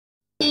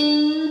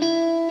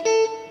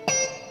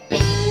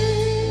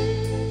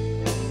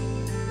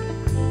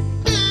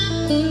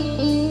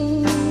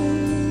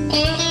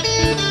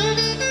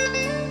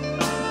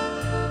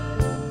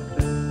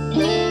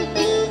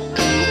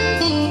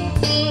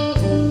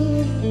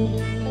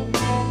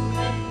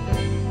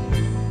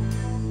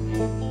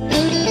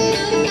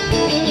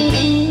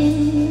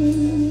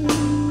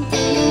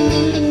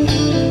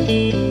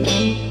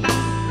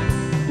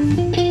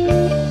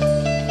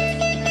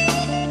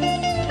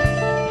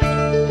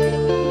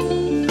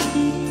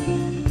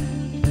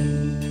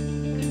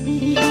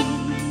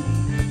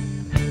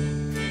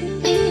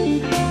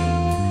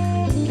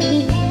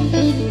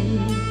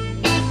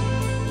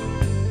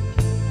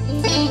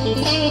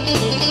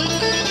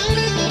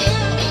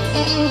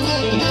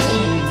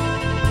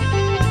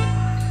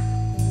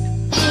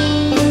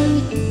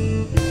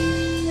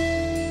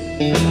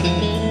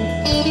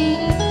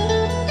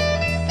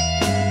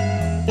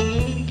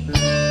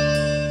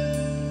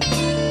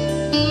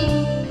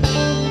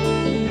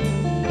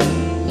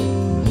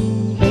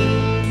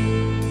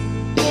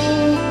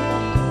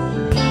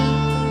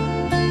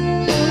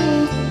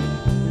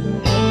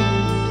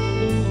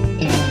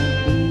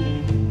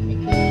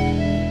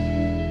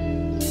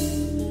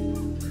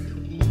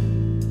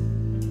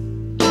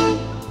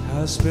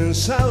¿Has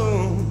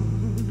pensado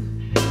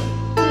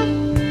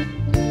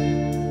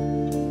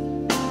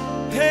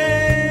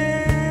en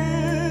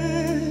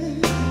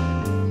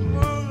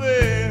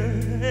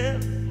volver?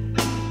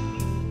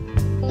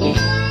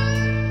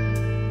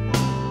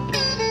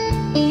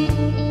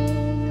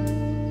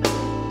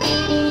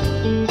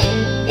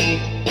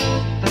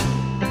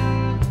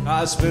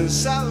 ¿Has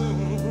pensado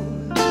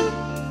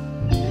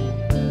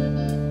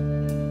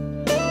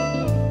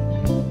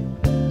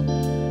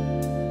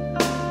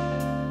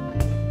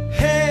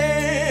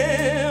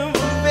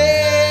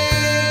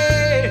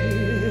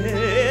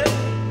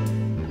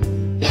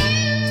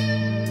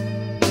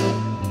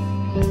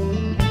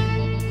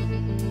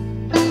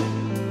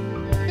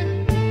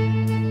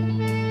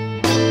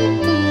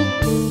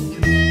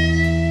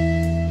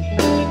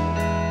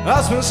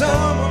 ¿Has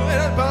pensado en volver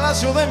al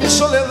palacio de mi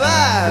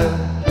soledad?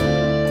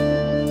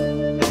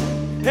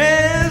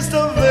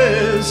 Esta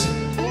vez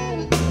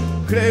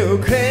creo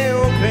que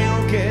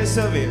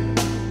está bien.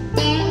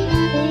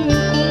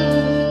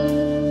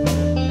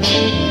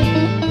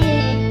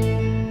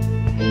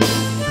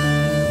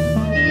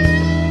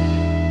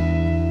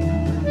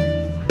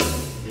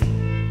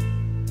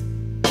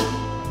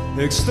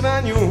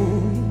 Extraño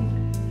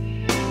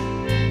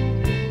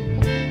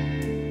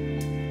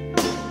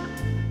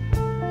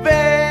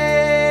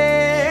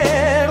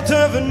verte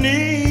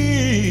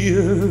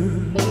venir,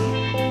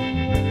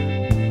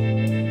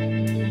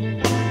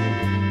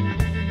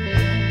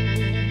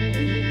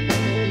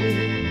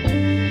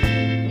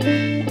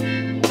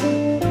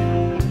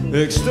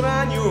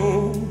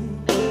 extraño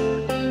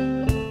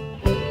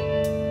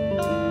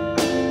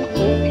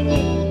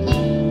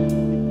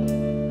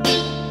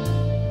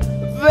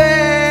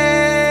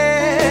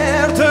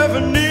verte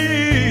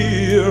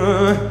venir.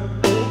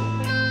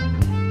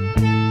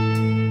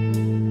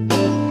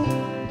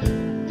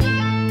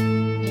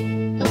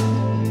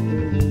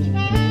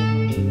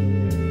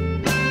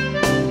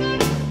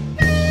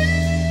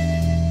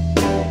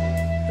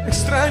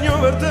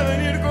 Extraño verte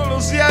venir con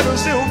los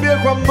diarios de un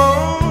viejo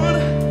amor.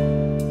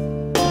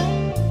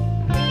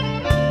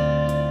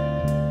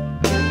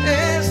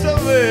 Esta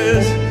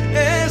vez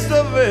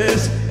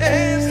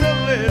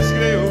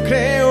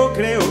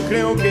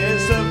creo que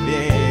está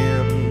bien.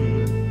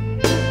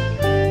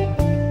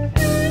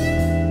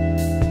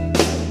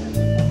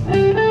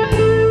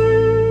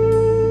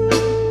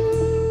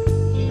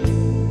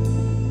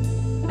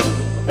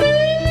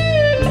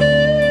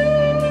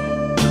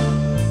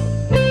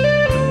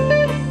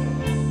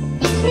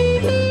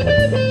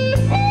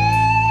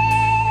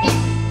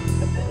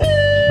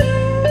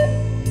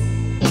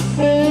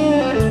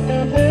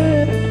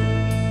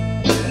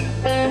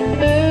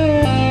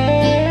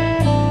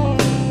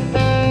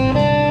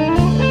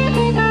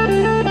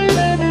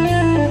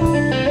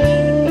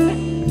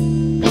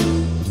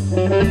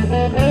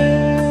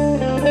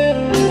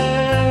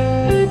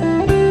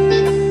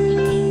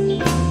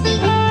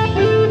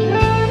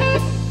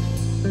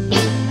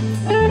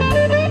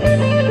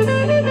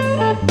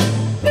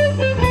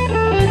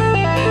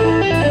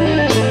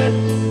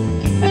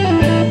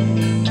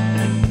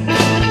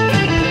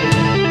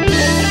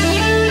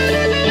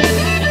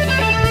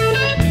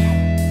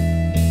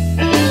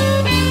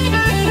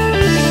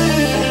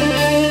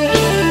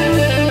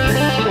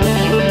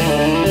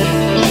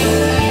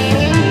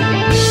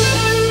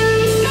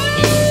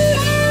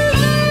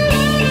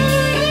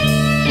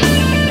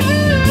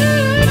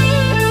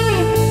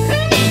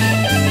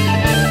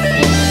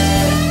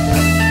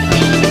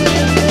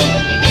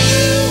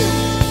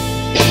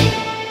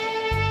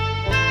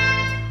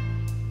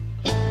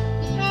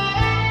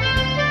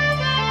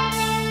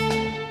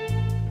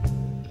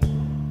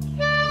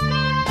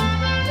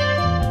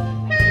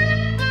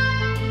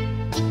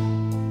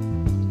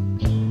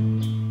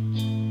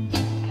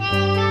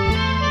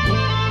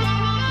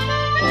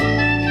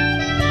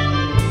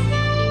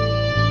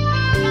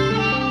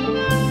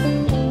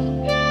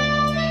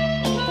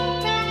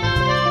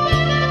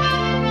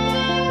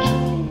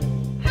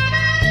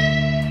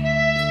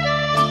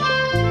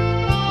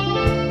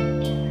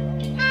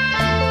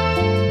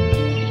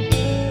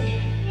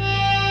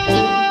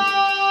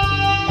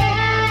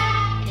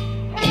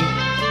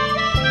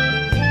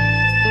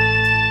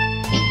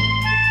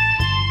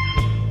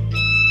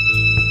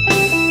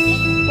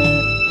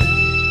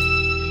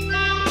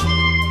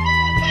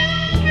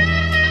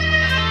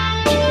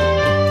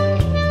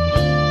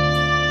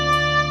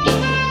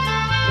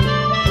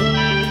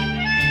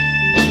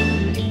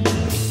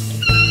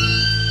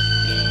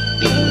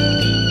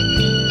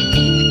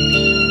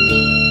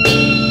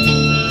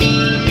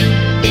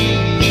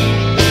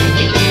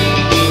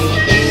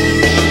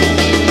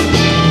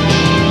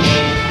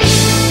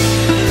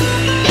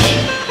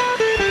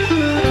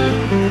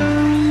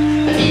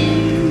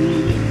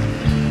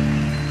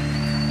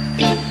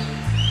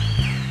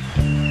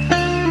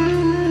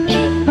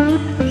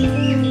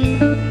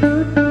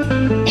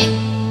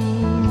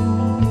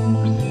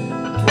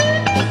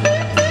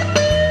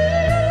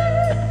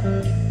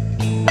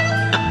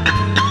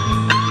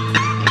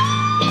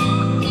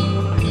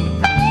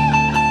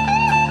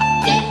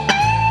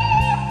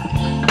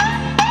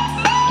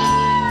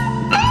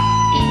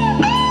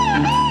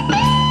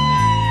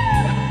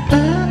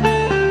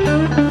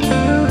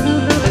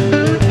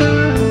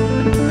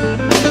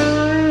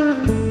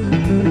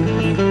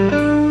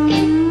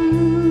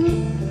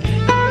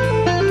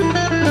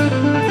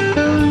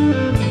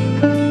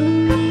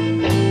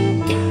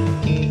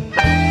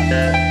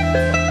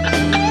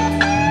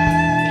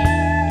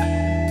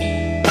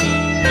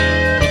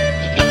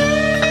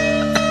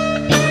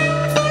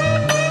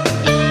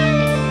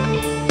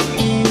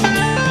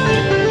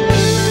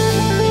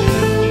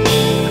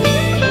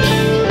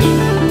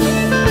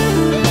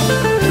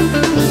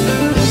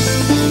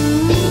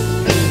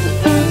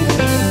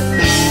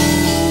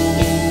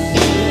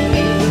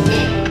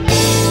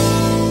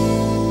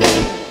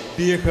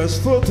 viejas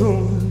fotos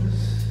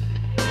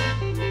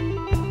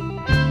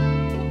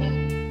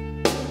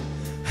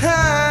a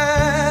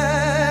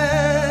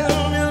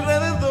mi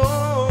alrededor.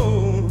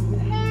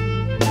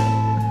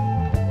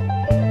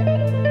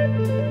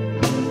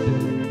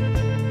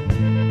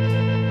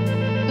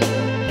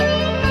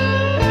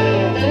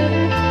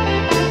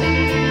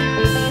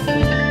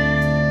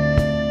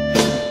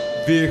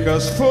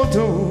 Viejas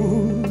fotos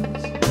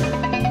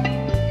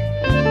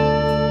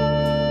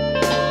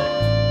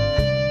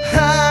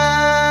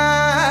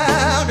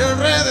a mi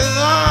alrededor.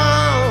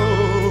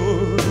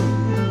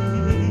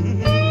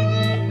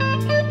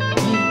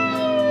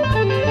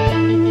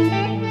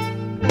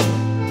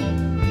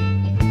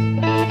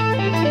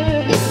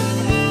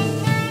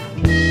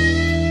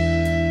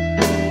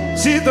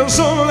 Si tan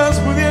solo las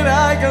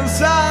pudiera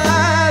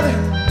alcanzar,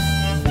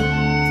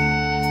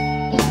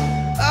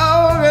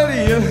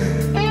 ahogaría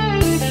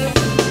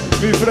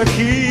mi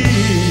fragilidad.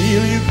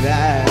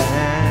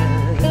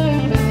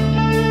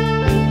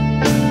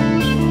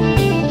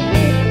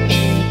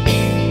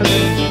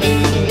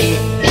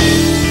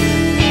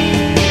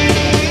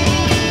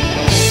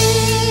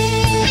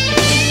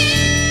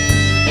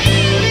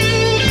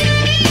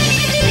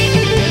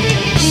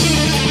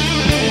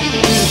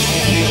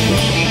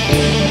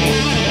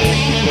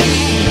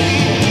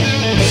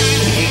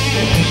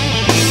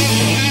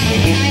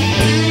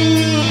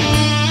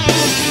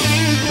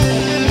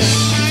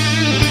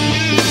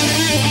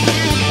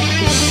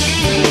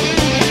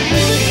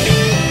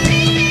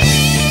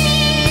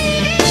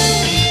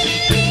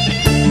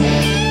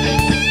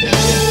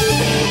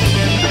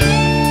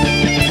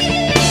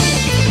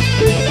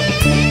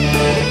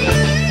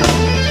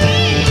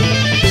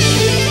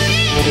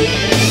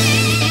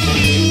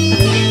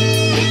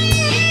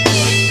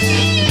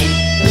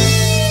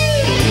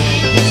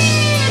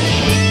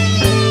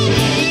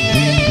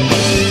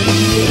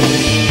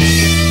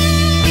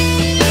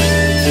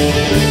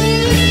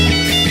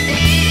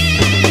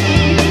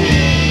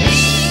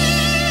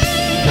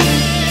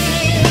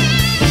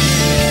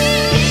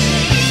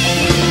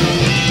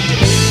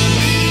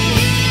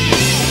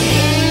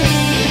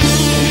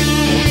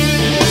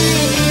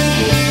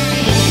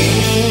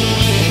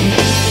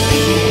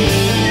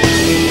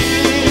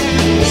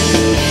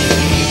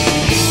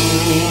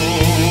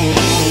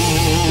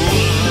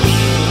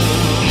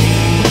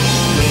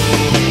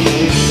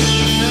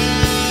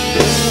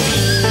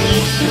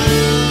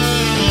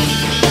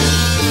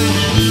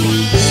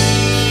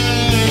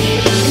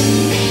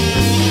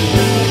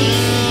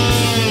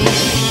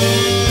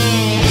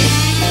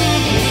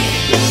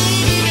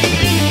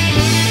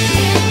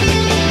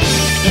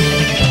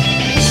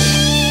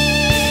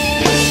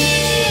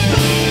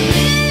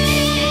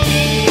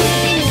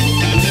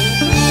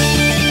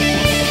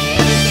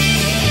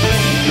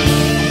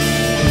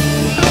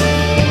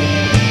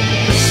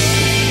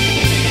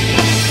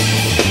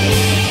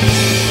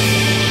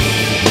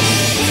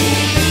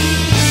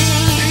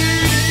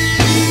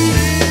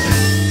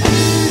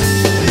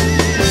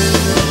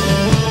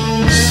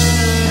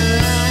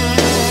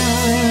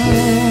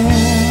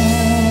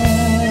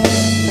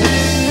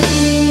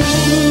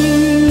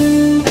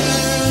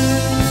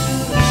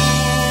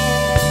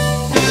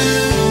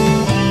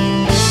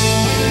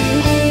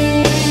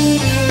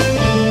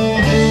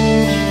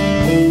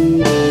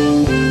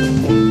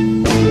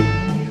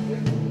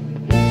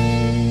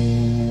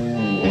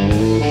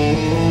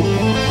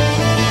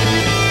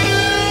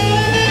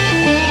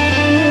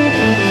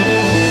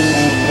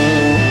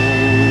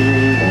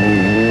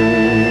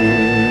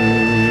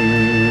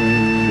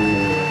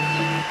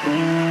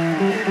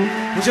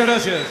 Muchas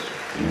gracias.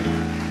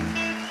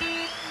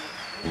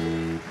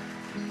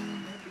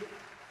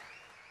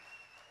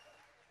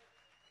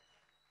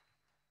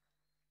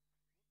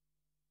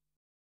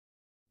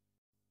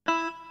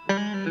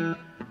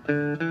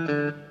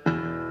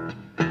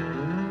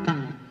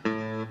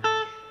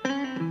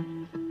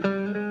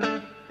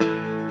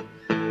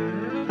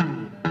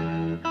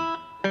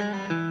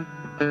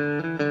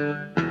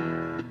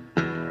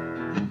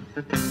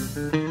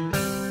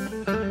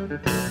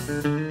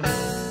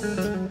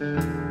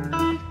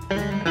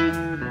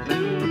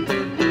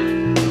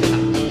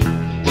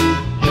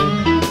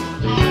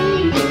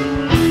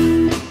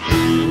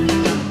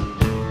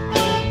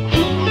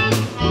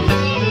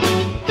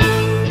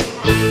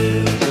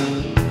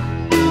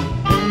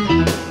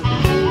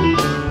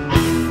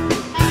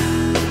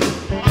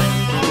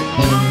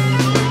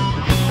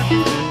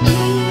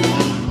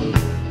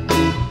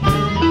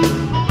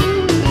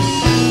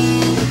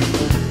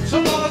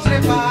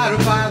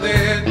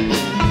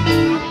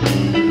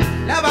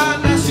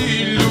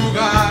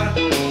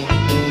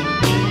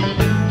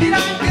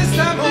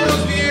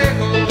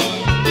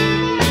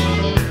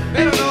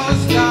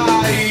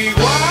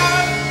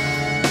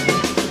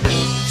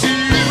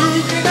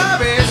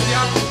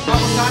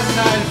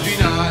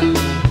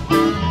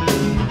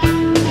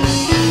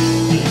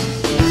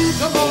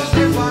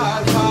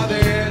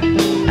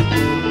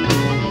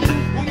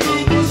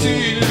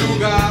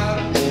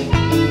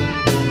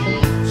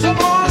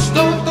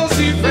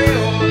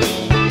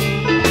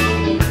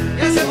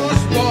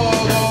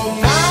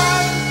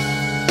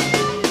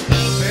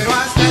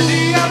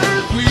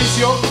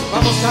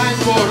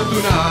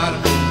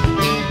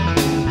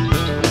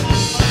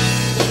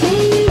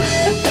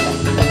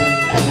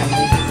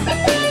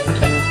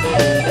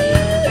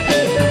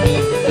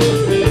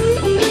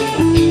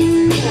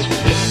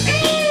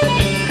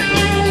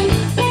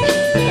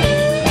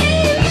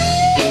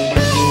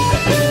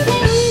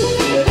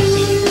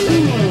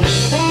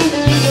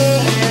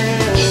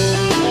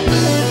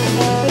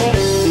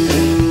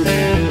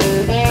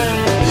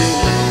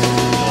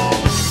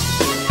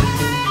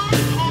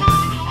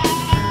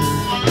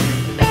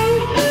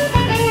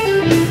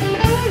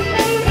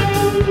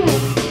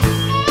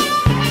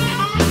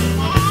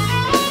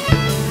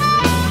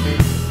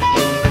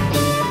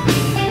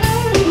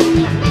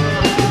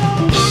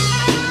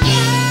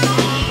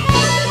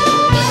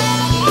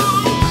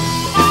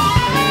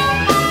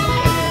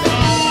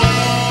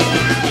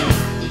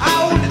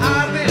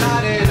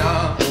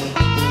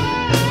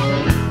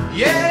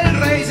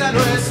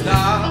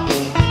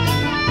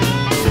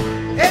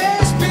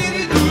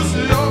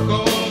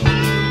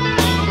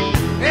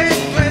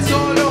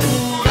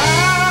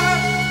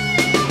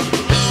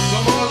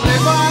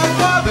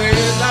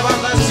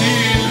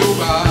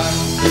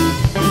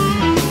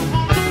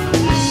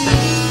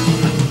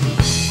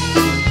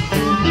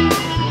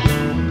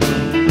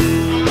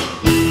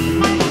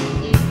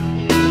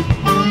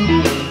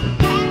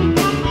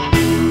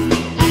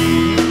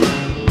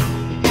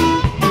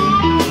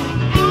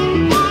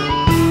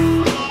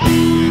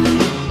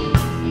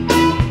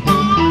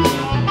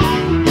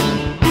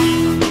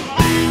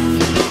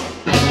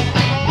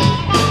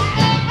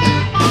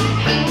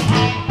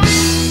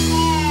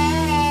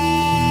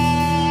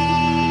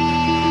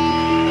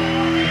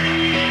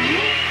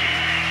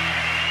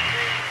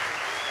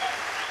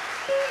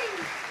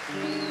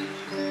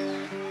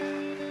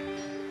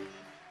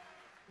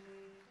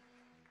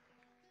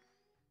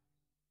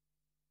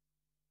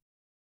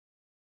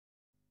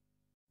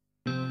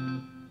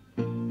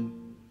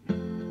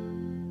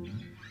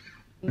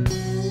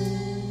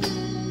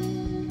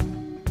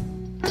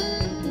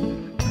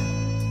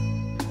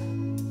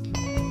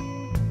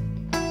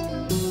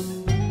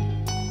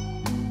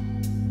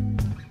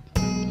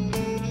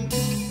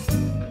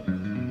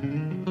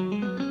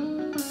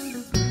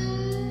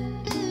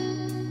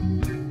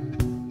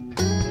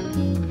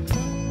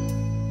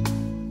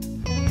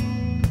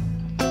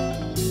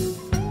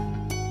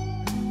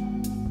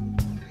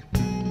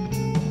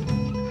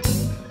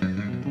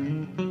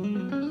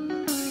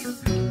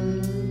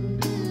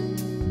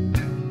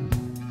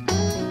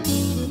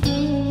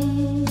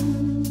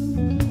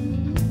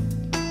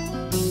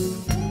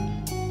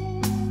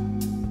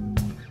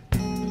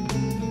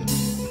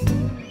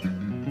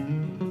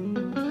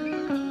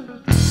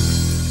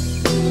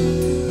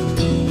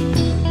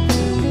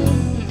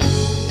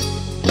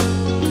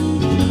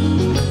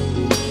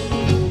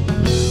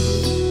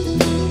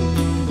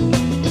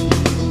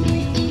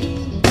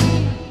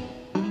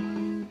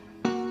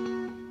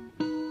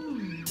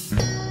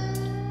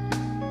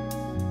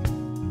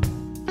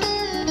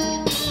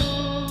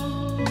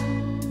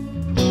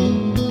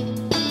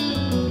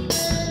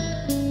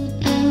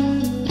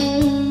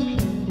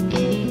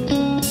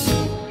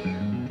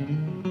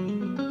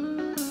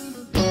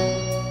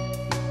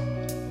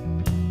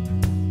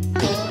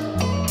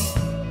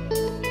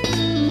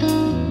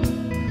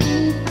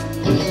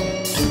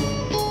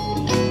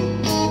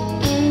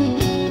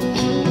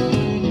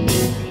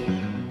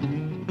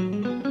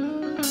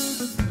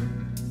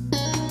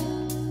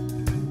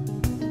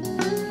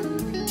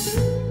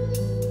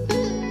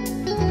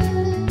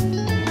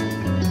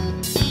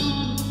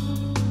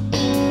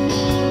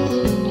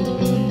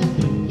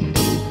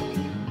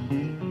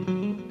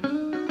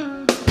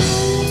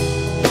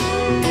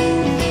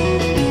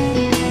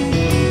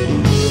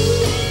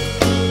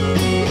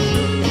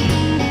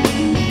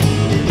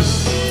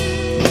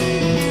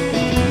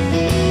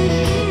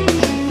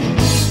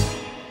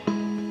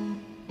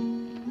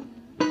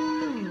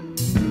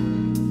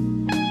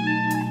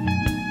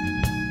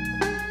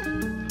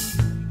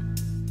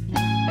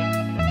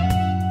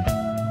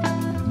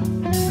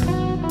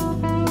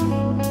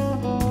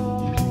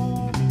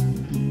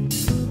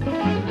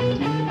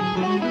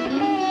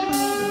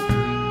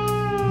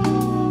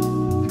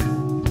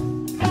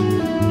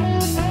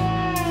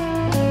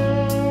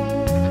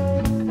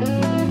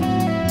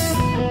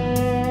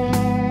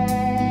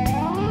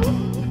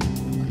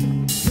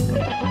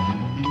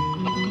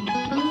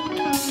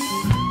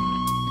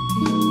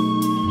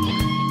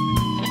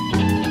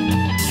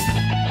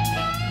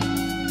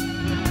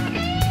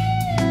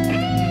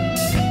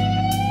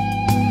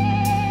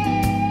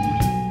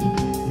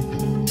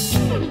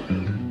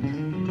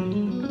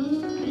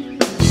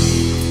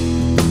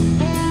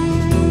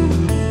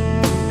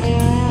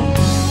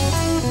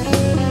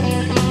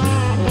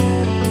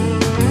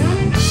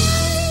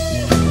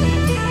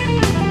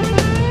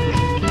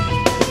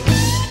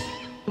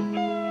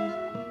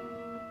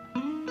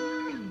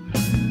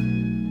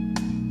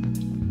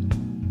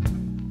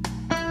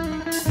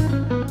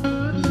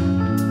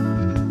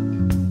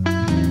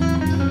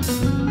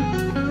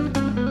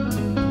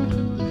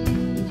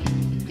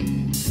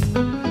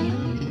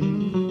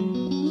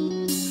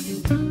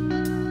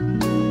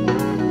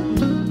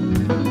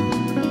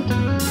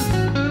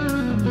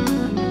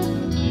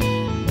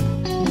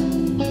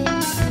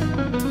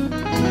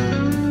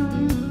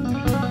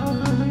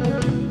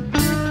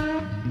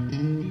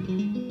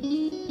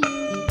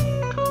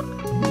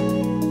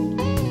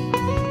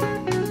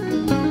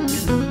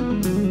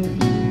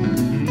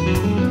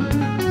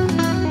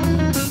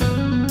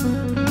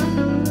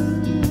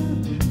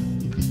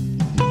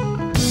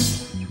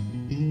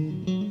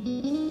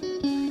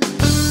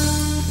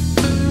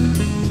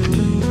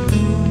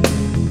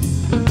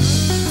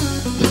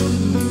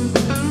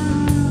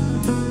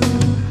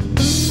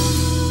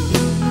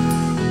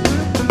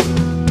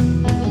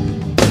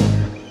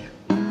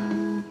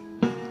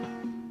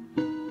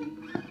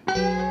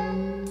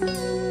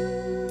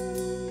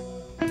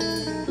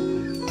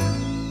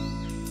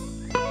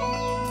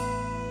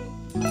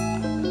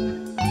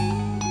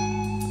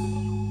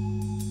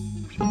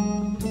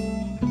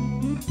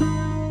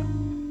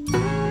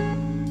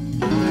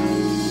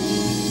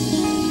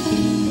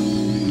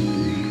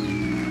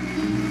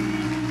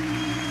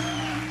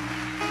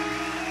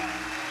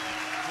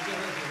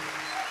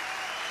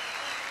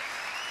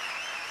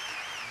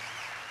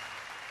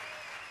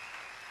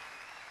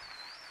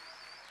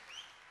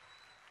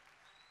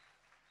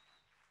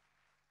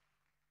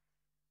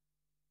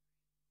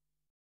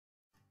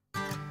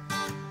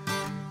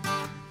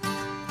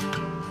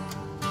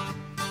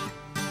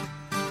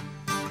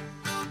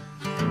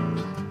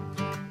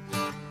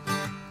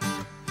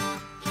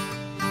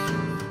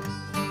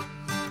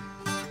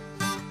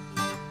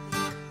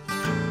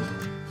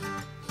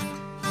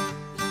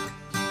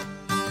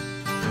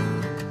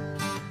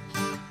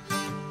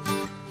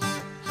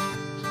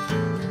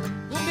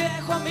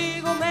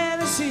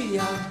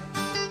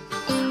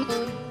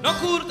 no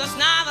ocultas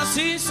nada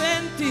sin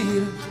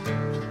sentir.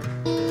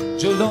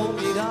 Yo lo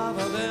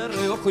miraba de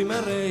reojo y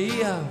me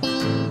reía,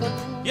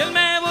 y él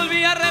me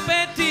volvía a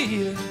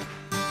repetir: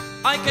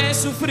 hay que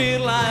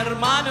sufrirla,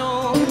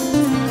 hermano,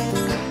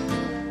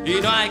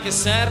 y no hay que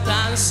ser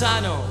tan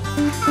sano.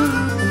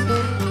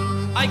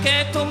 Hay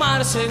que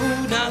tomarse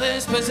una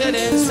después del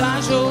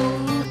ensayo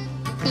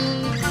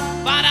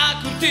para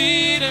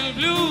curtir el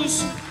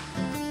blues,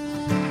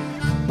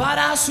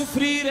 para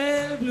sufrir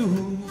el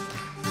blues.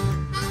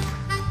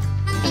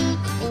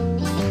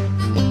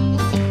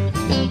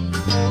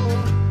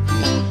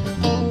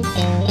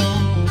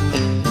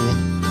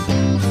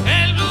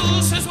 El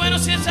blues es bueno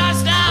si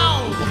estás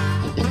down,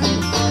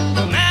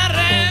 me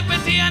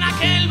repetía en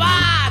aquel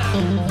bar.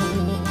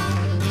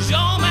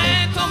 Yo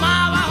me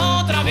tomaba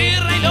otra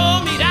birra y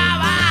lo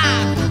miraba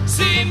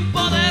sin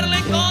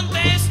poderle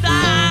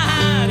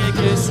contestar. Hay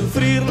que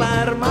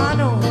sufrirla,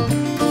 hermano,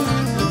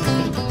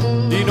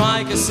 y no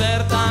hay que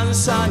ser tan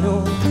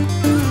sano.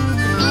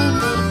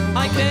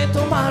 Hay que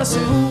tomarse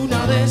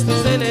una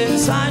después del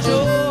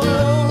ensayo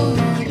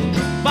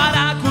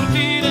para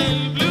curtir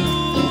el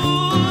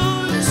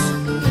blues,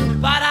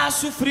 para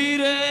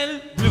sufrir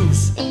el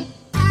blues.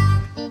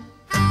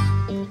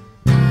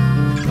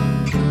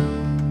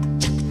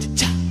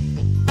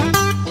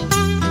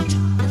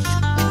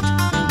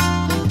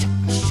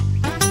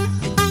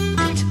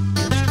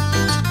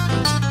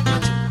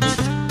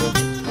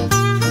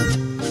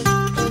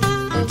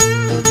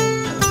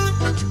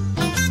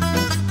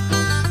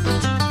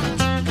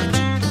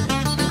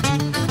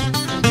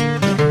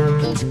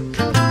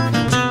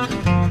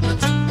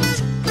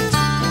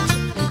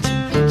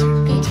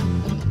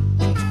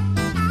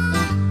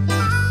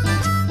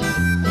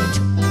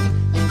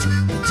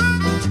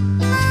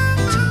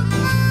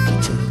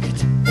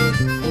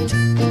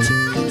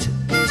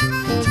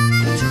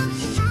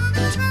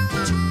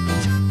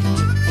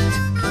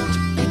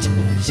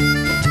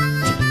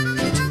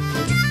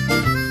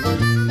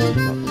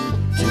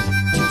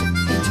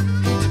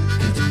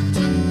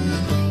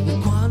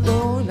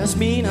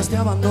 Te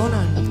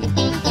abandonan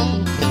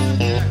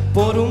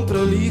por un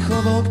prolijo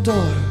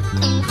doctor,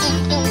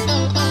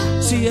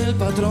 si el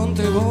patrón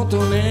te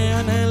botonea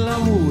en el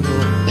laburo,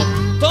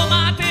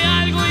 tómate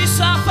algo y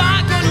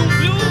zafa con un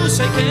blues.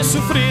 Hay que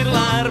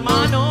sufrirla,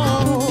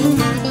 hermano,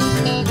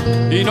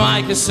 y no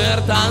hay que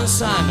ser tan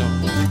sano.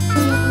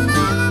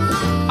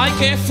 Hay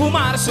que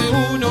fumarse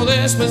uno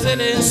después del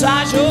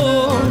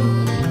ensayo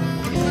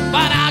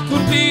para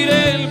curtir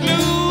el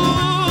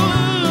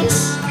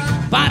blues,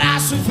 para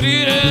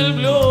sufrir el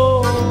blues.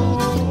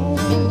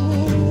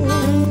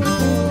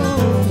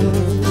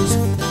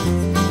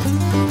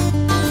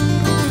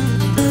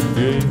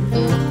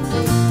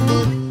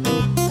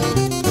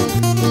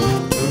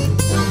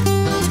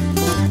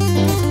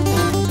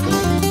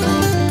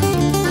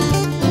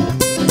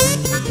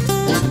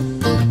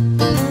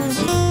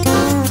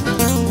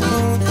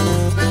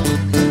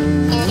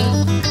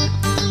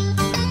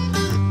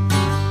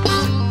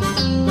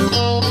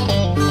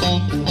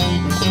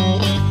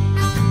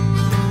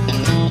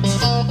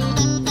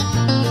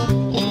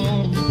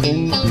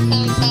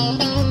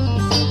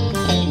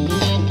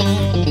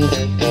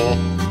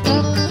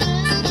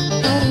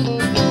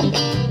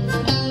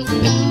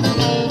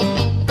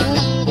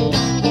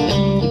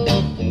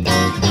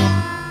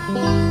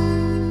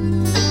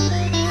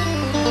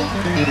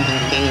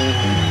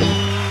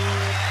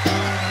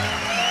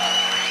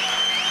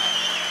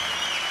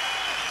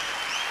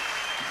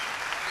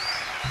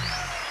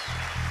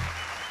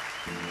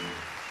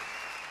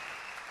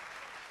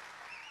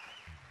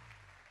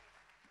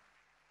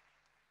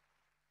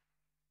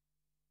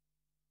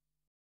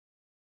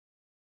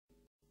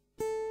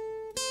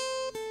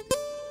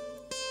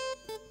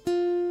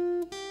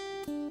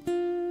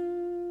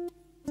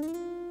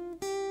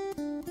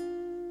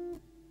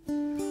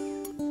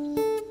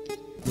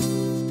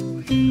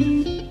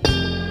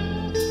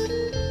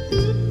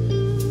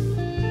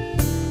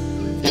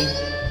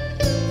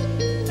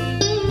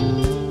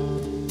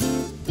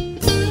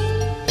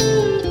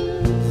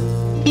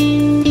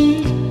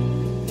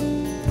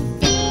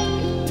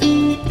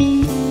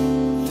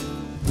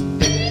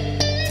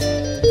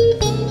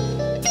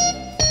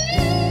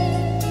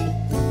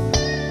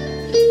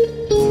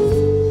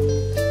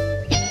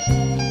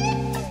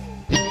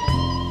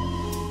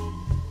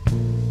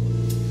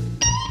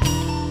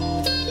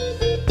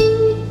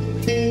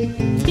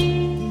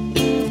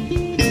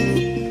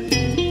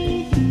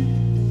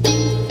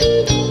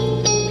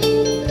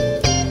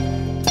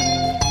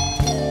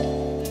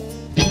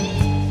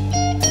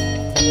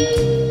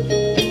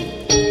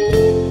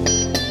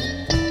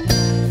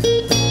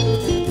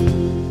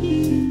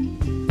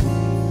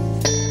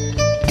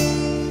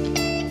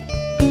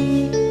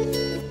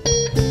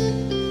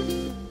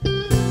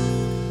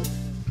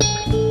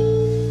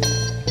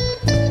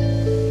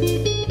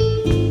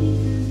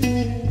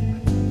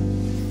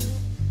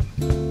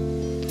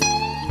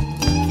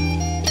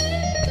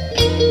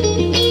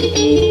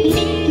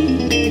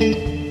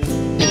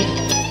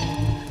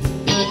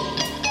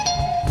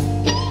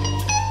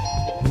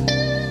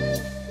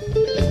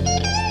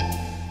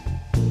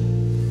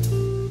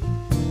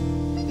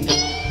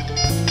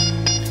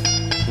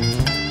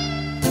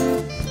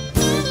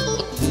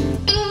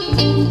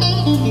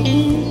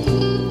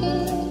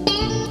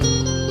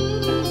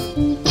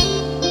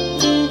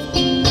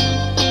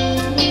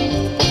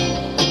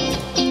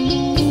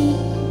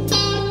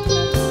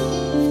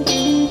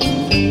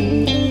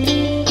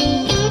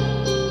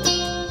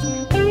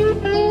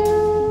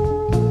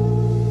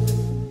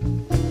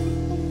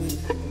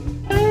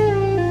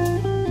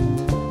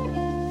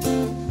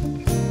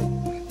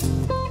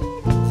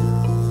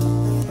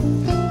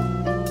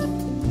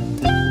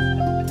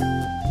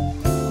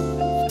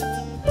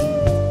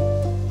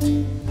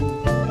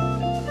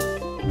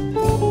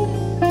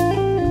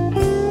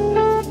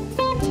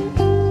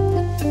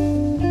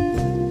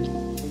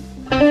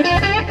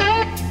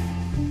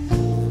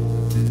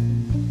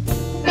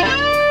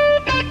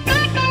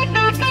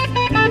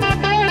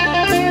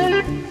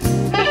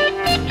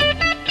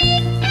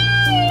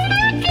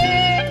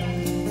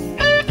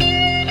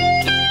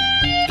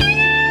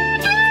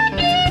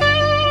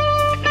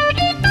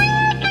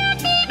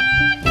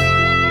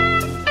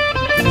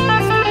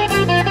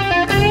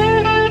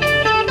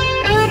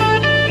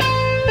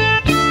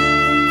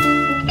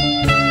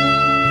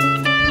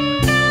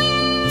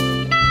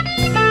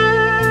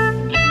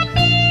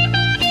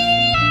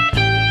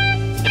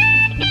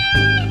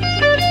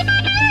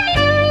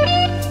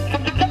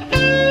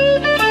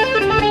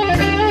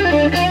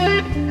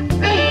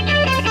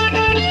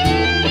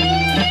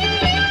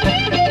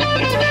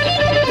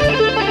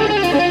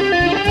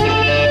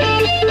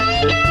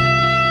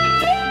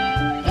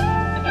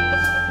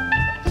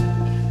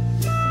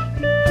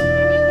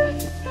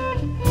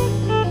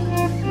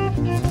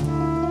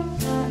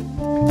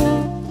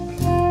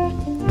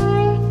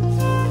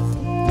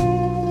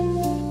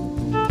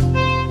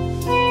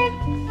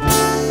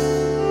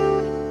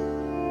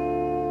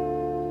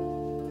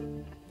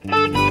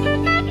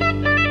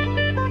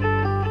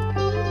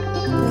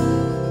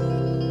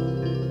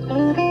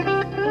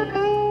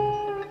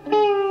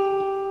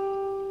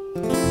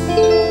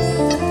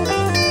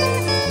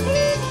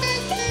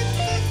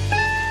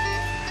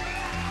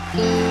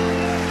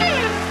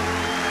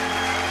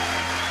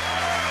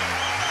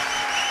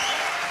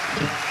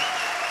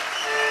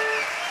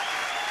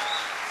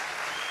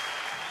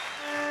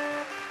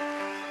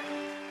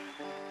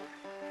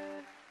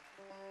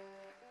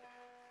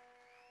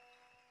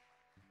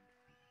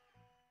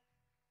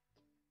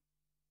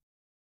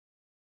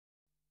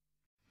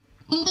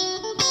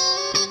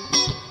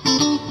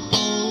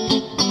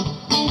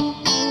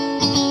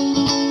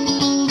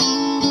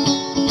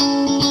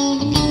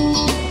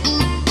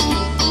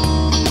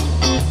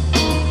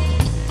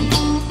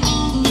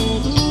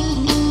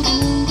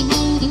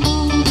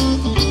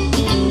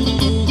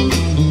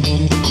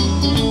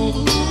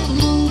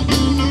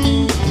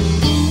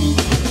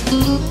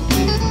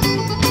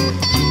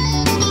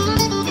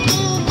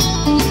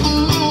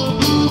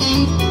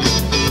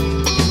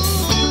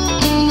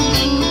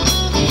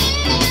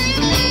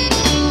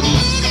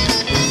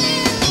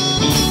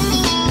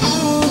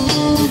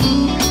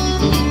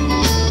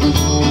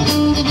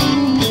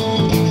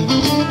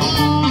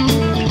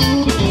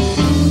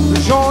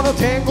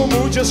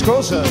 muchas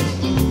cosas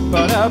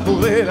para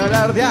poder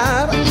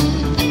alardear.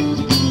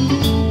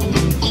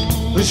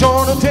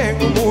 Yo no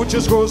tengo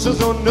muchas cosas,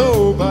 no,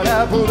 no,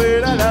 para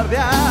poder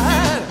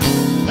alardear.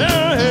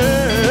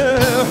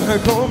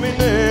 Con mi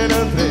nena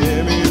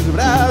entre mis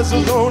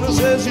brazos no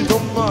necesito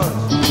más.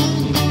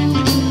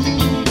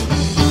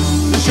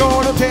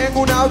 Yo no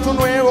tengo un auto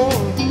nuevo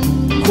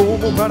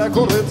como para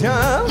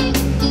corretear.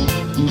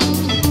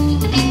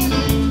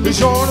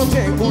 Yo no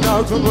tengo un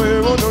auto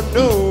nuevo, no,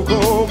 no,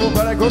 como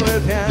para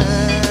corretear.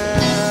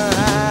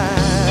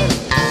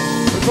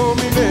 Con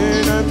mi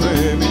nena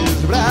entre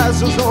mis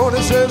brazos no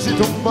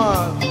necesito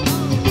más.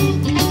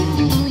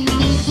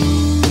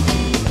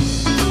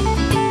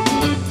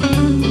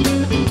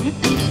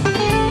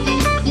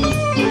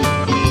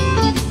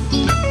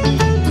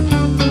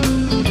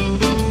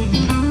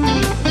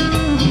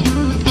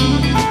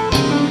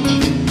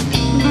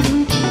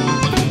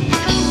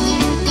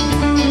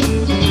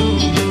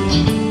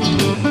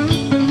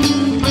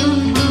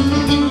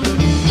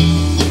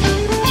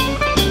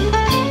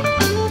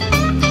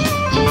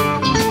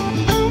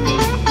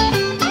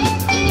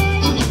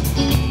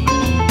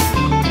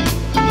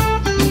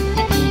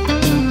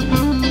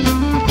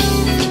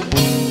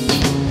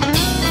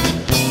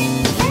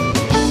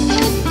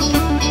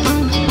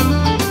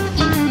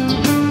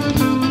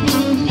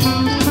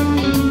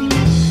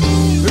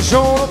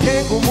 Yo no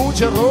tengo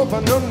mucha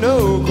ropa, no,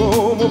 no,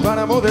 como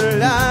para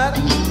modelar.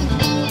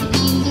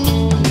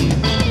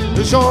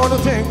 Yo no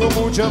tengo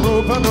mucha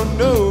ropa, no,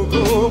 no,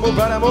 como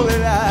para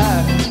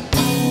modelar.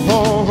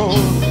 Oh,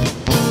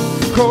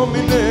 con mi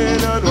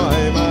nena no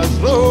hay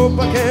más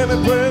ropa que me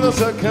pueda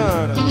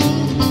sacar.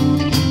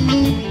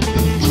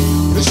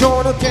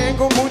 Yo no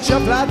tengo mucha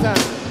plata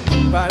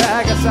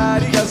para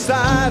gastar y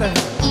gastar.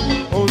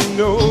 Oh,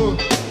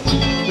 no.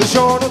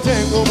 Yo no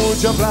tengo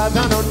mucha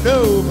plata, no,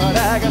 no,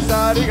 para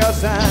gastar y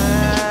gastar.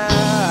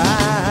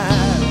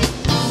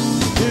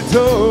 Y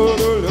todo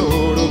el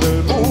oro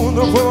del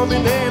mundo puedo a mi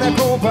nena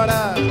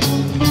comparar.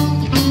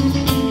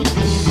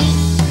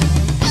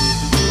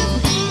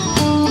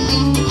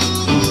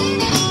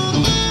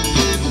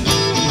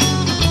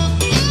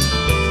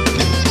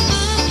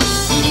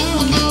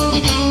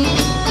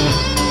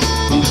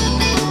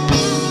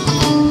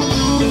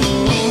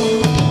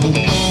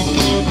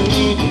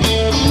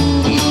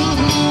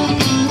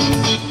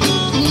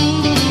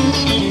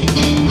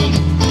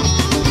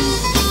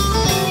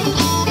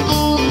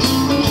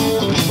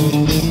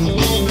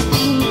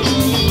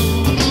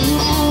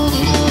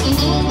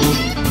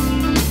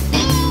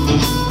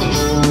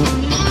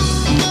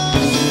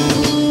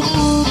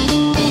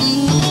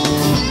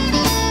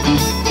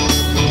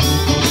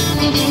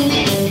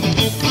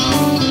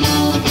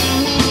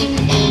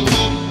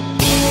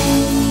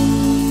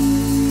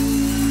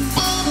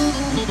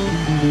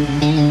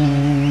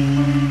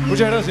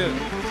 Muchas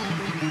gracias.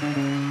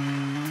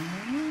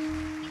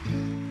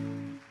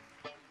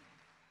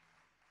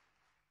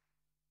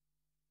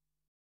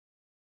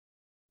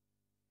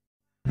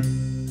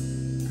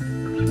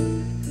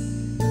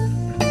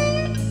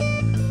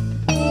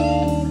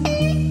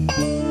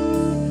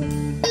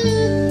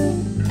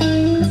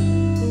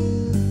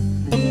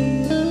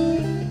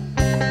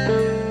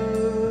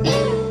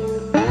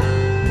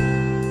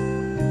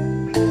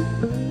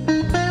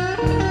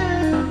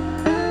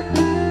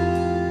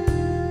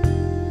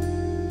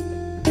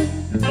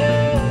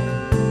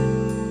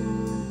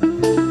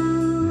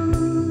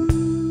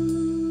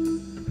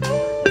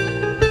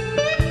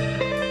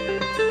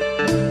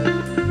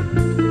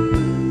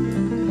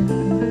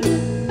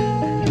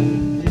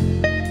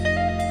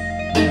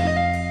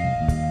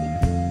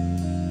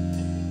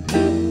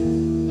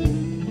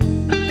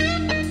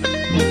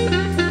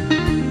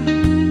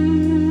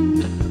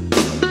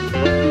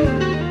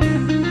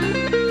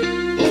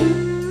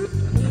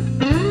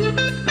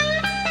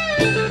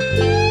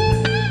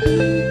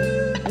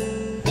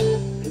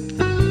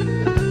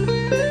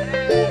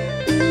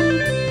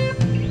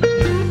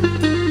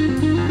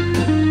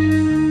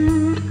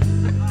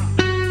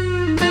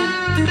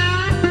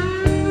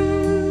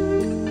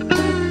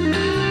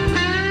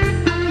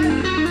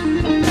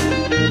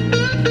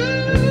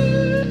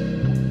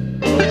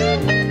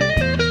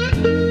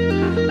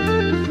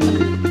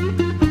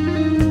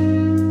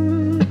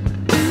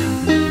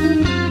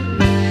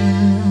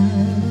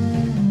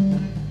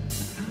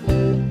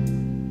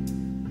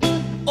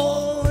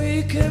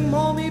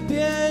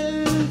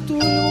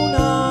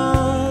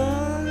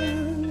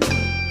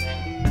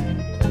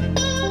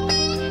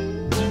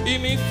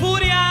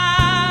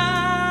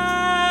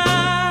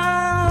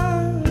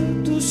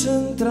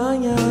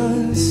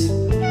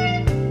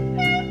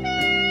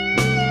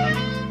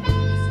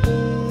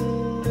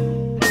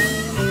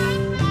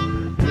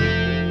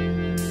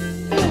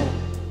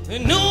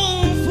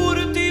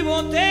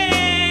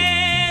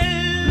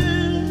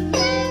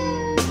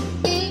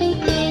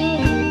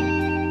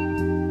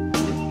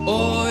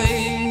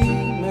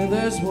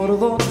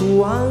 desbordó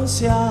tu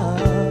ansia.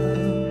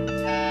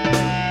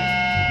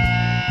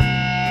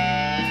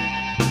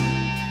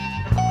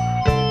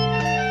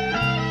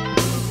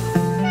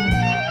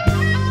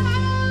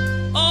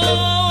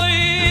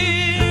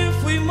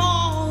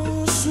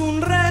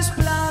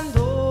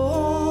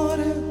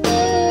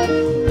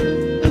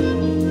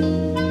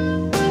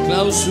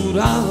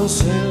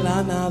 clausurados en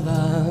la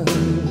nada.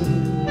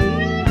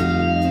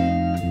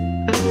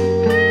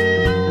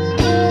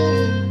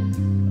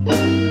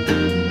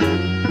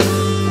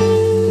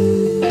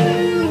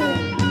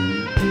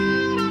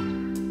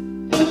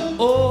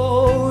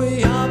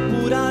 Hoy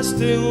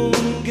apuraste un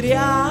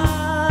grial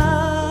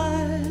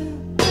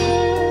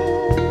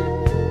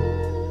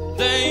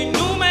de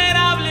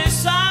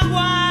innumerables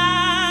aguas.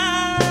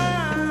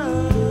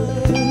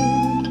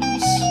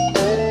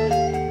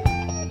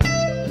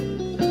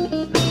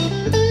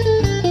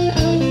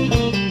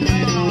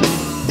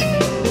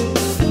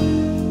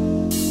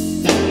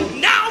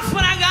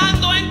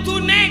 Naufragando en tu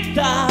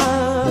néctar,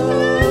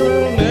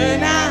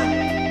 nena.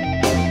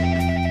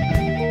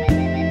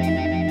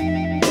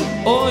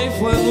 Hoy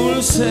fue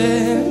dulce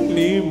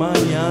mi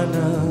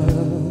mañana.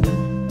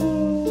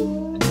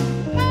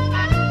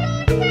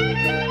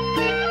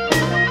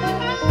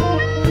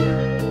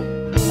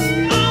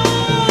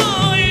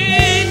 Hoy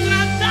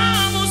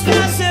tratamos de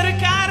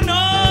acercarnos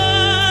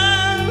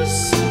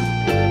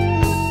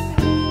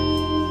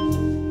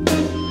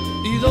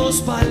y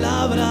dos palabras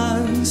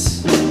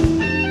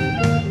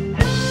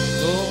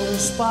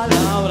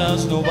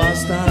no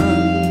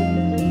bastan.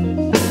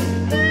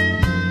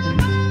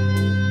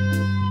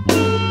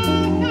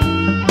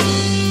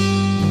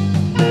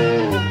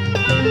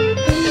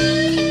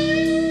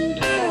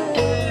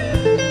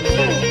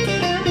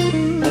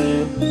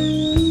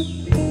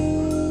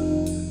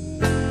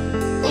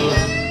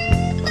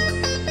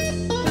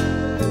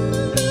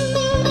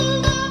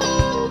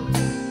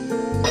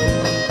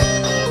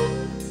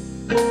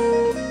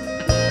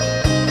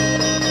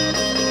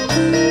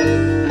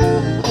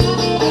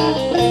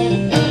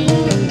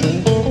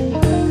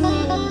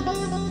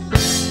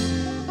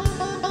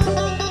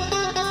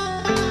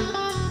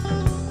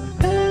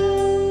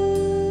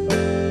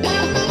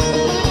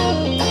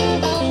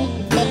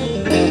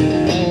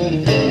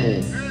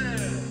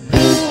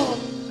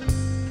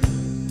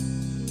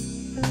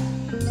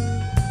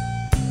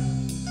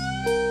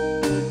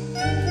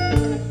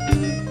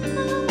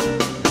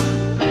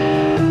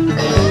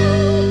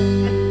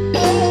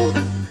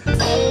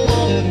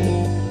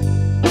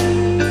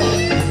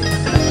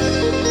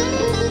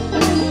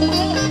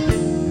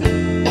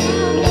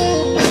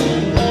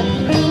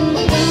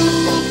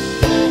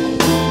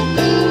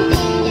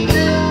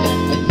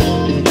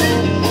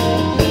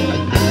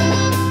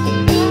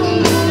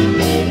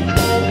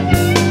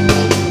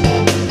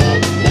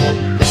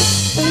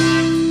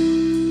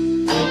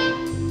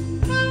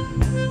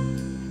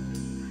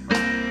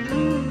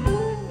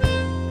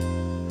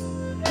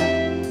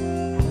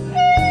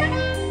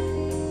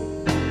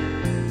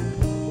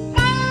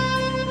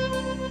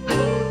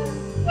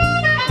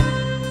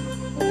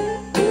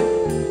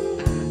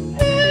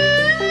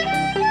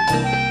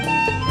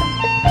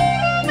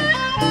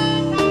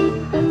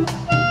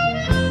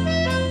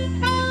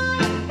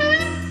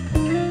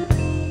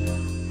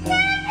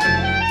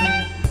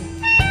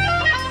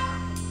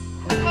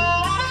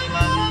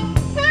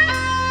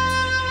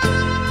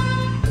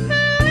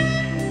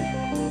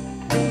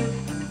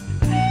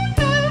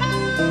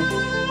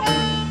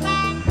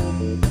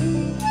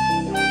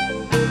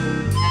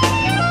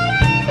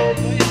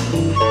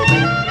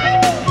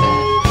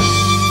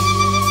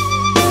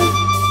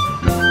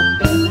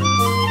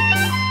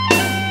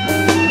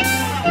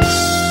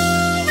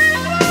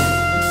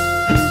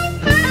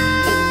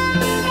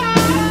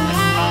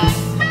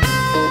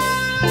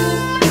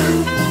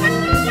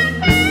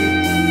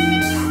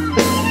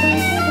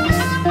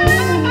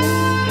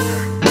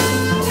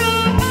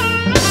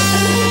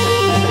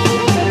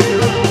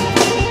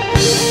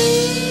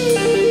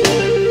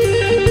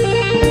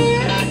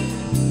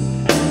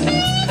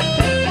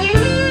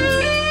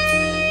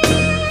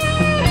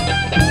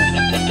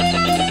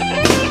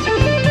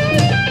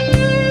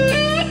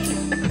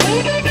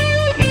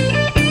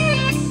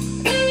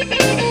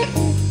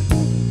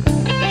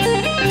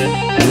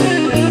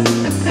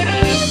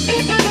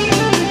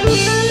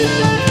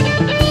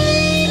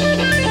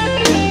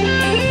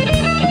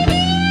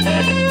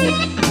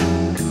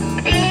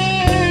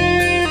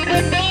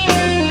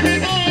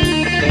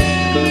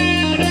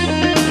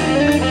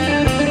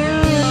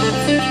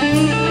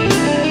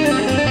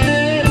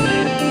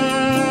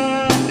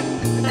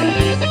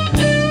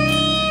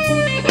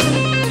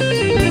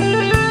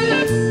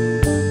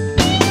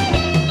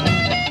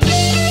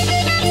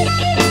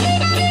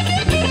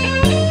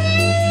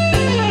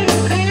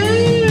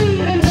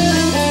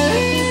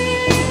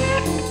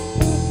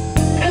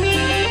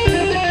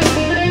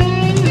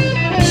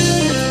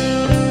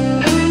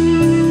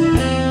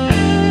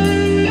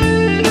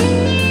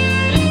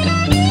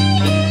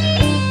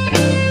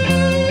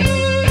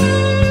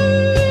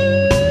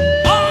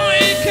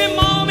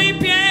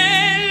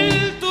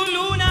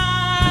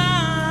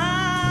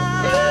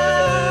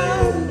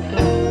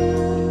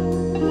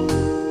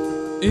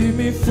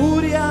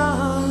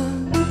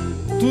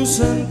 tus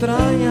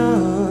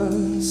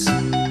entrañas.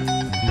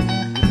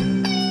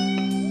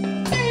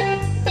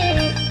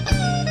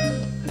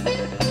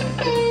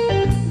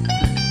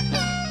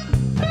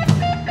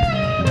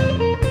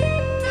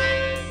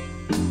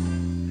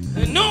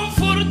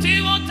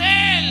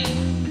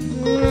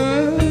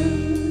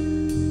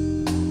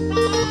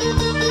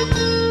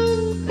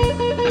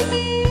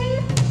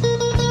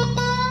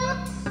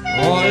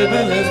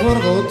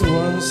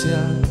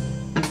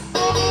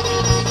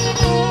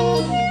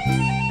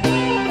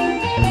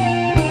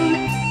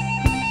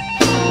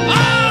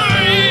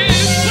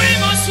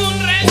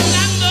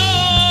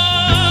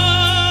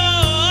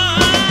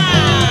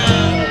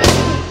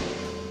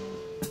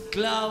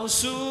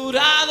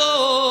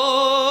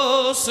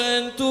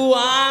 en tu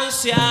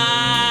ansia.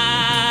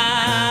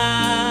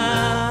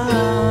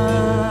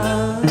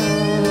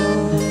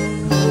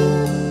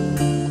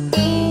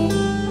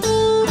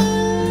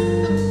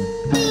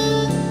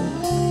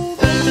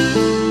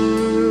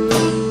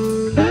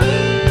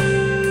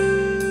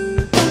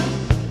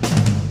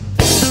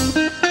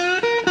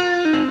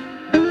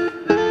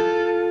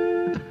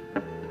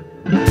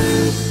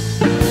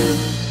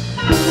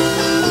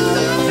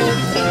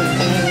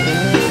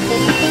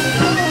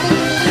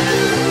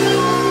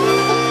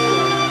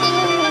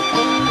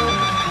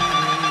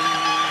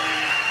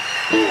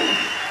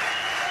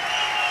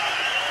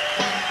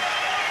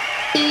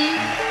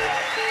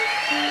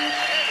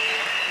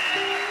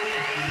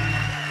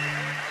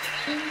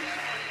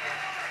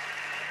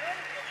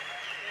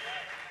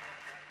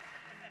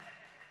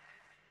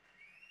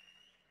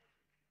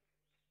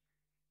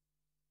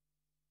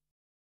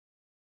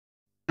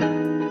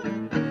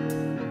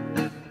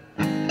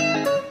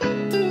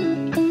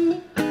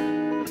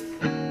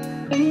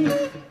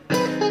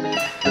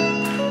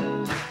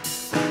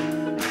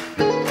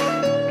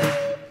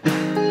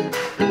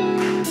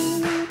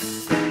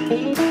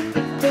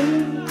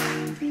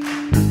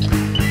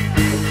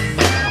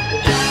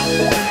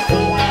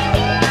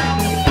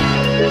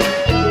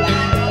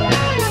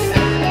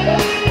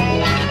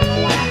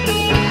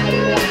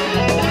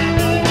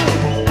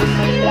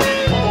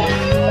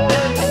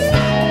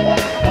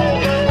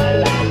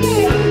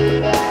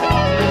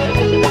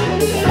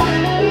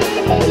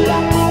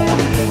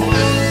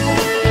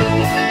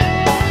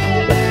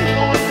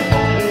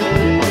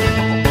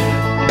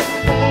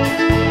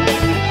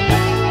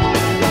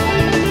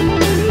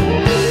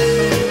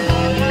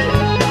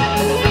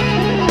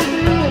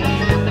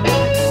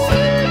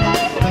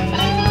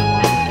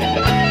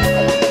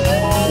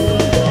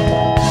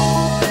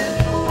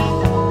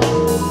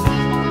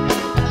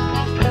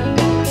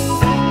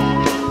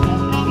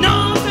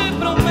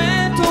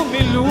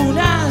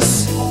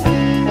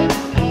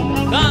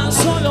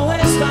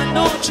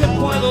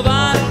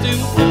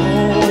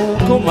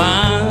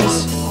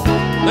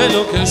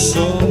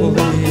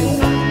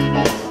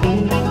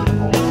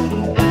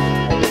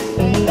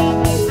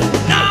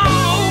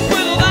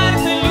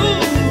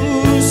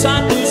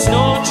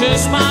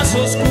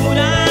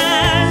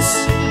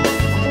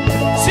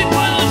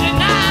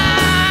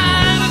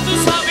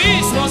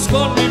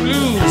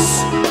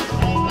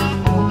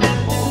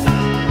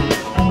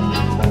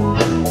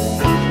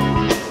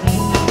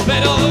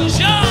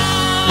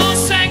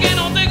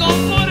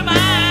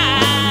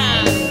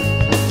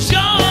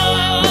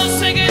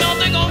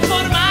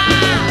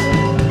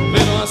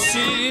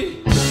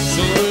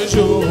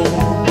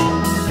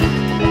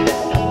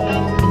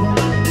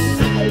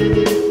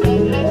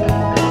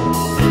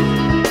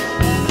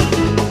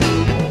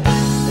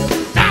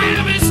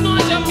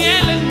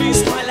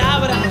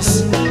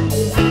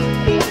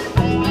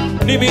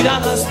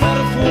 Miradas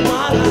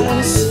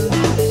perfumadas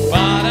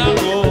para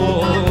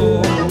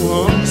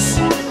vos.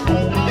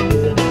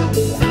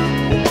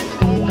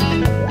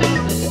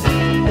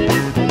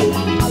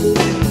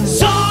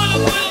 Solo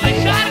puedo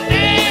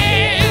dejarte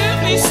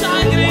mi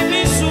sangre y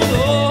mi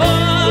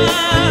sudor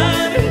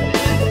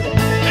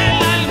en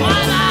la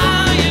almohada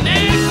y en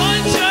el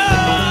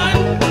colchón.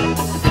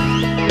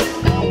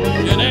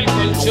 Y en el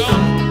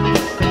colchón.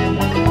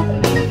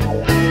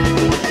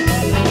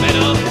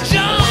 Pero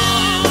yo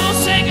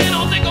sé que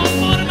no te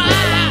conformas.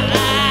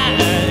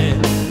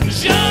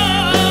 Yo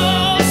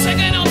sé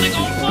que no te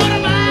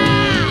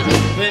conformas.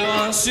 Pero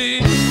así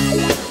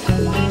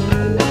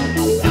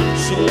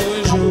soy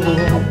yo.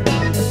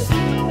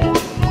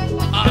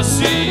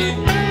 Así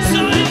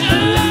soy yo.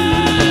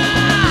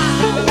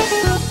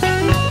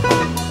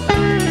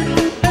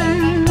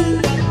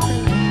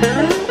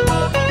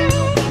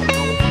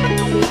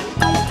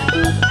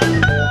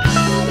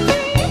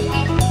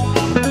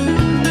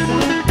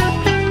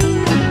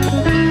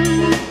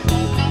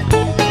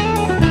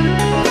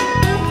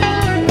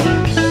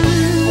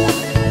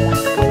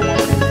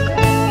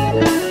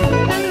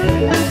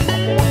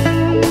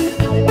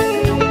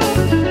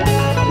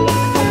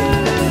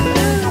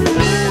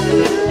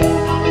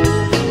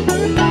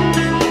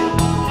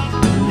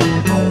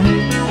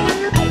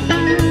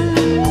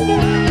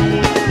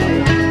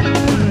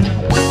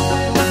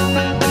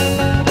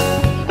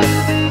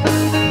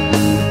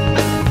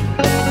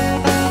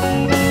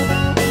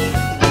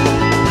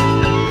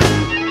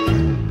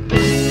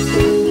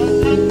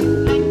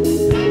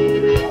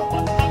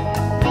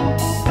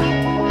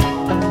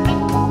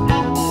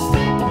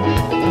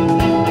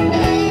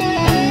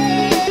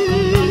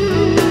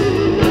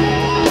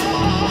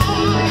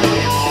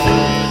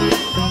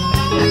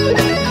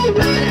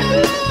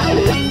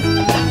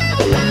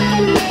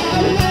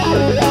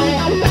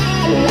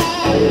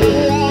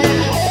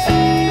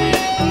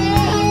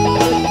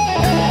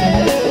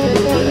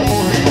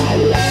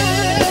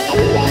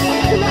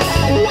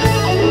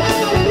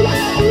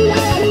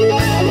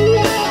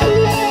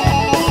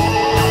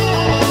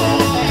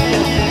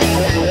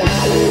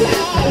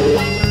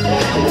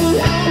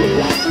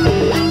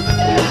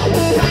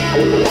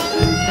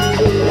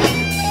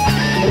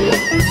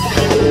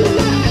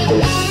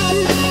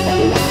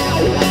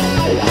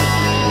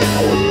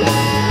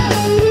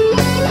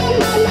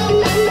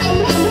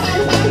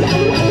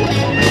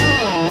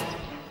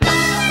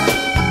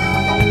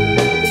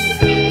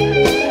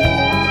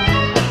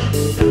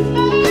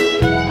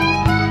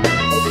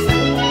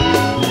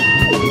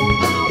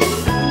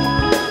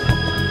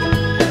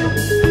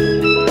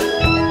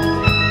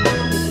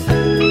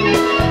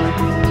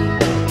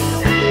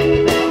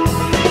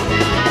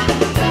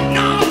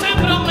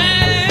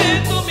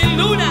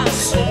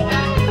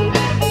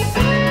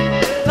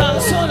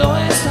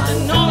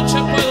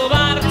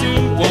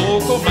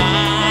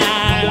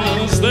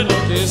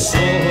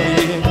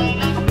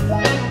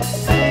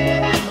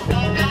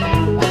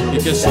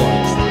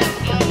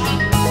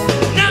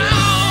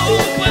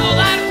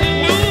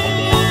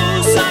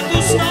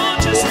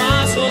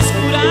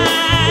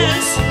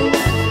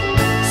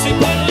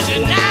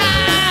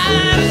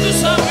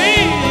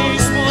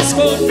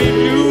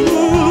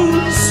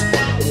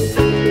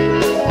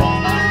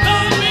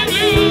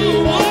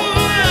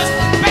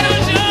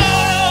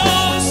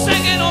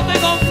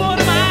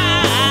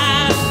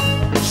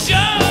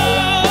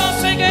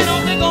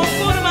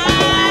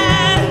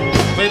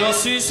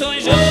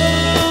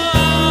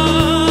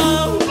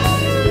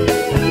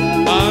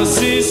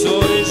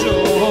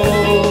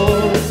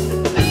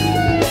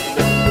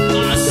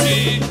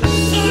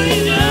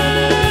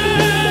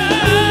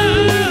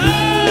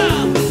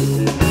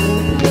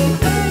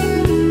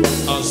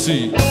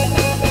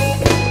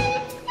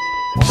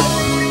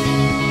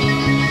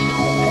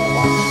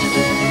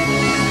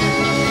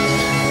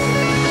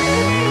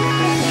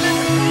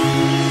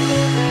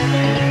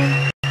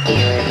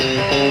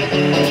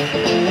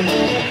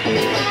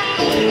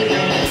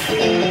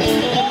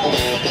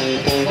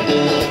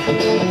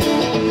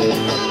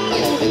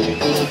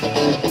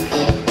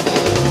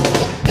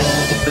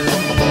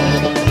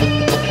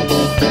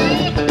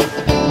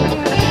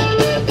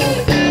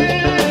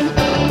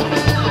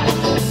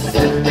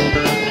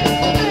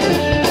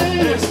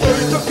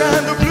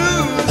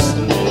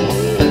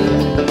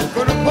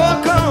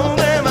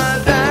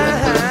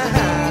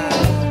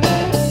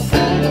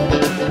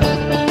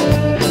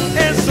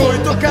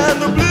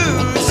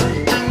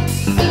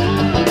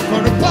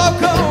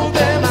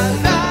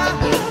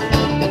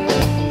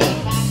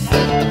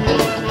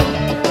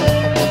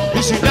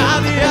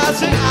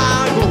 hace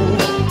algo,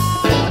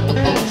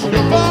 yo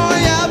lo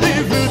voy a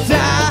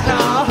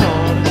disfrutar.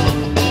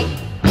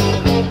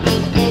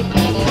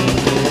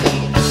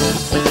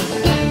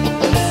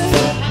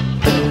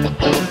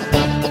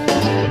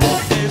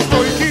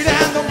 Estoy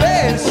girando,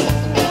 ves,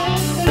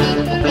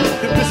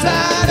 de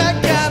empezar a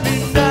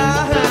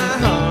caminar.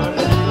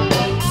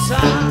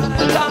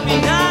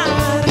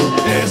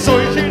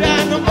 Estoy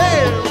girando,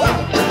 ves,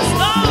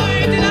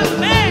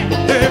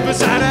 de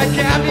empezar a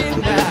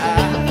caminar.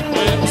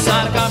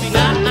 Empezar a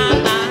caminar.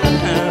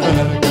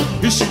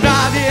 Y si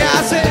nadie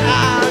hace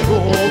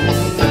algo,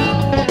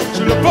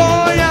 yo lo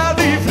voy a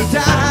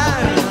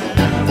disfrutar.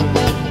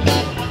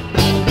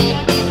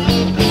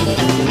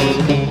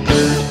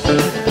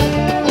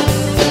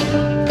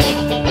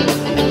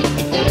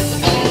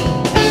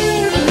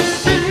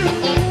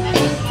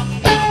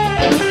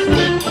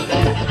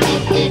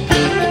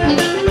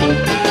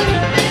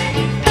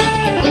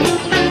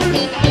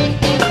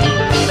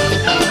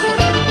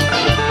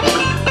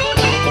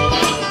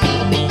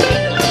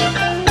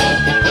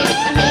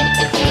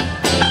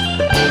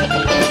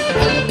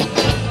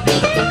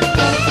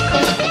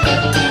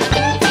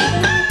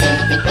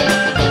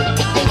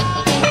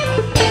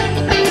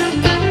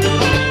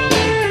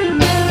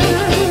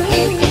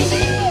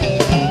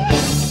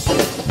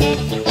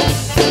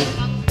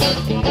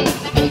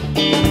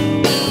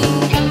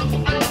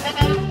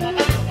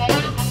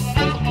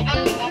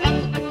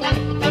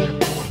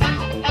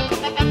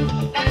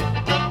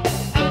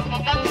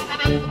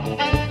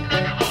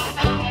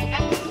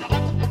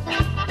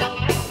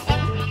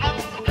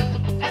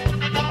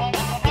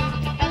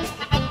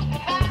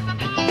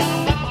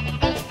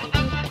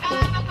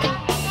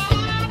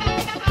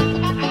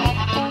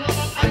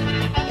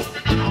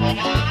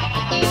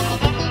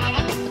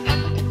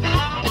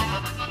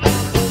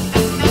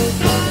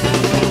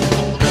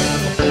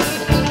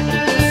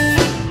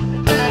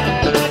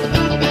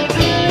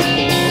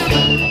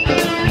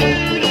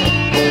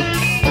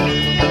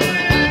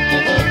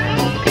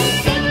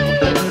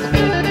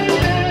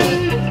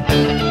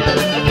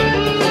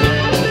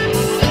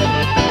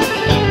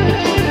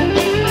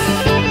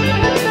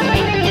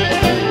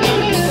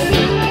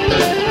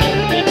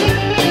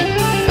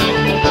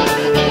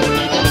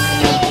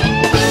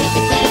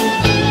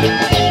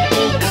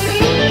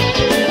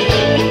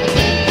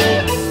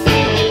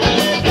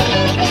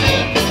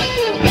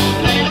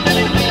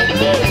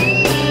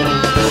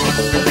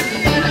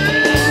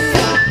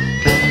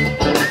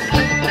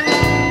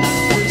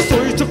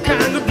 Estoy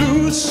tocando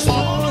blues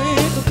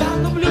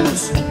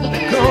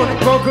con un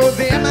poco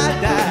de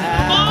maldad.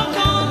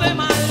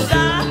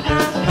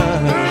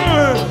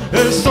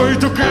 Estoy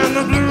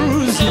tocando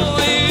blues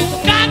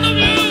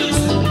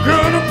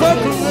con un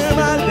poco de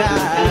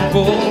maldad.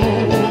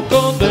 Poco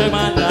de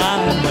maldad.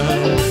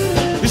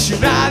 Y si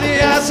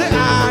nadie hace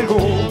algo,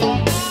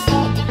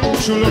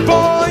 yo lo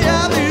voy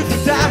a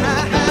disfrutar.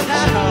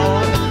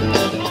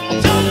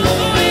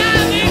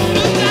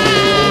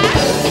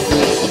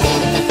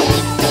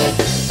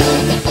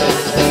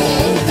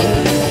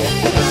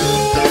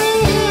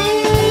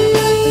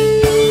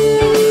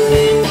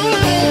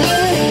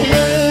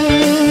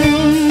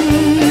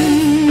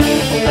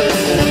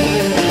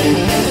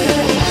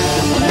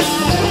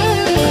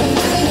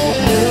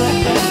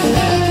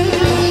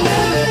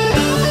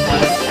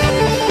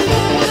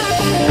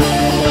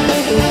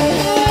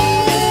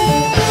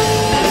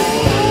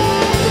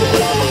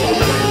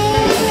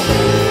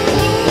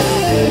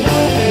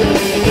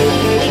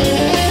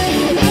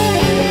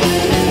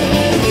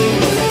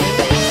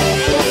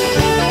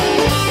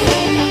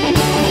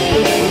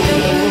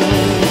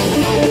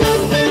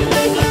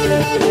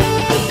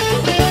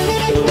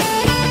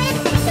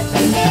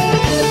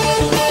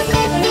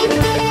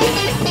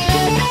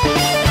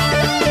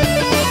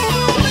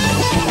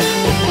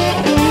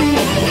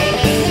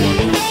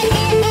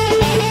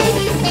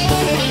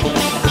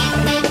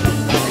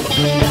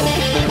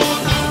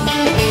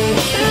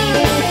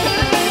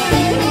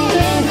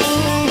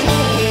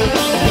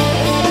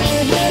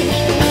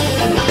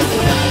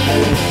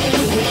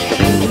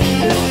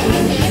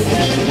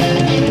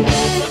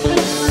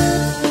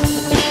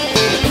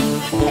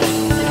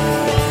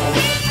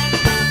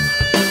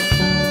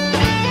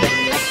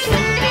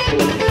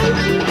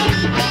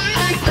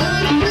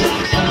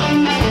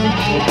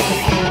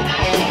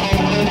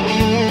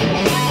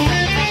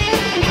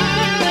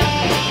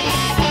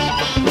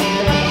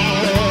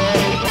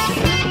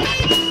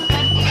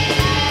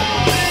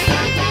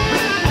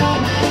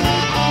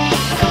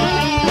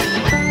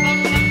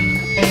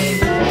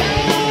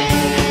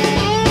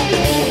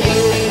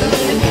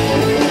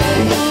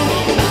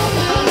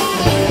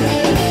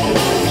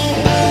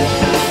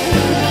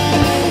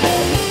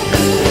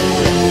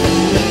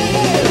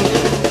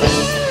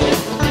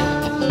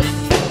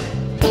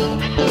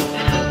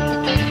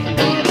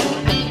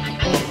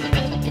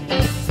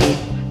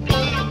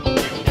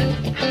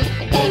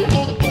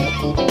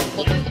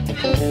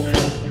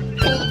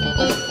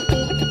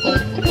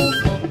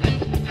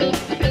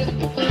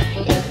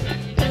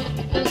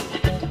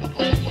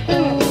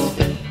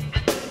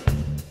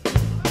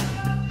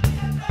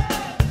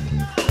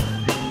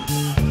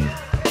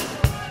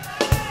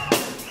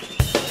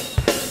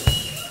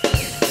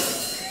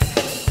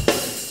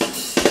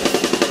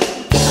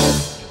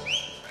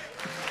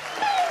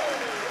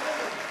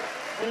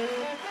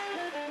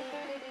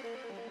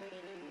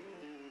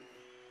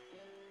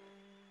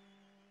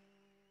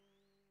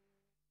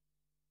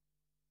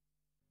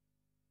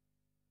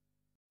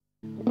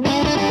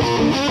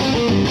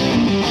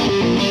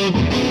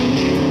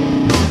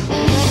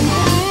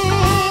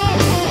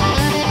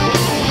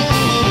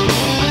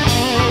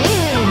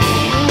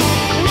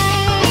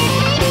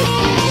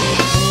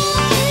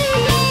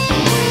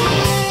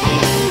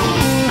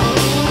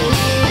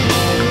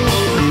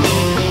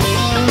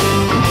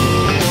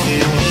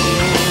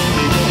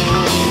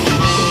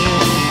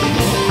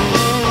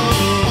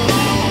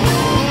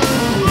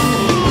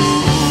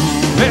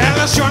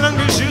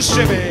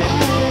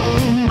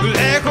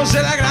 Lejos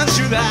de la gran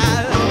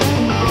ciudad,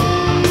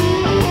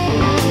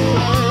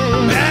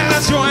 me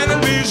nació en el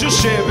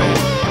Mississippi,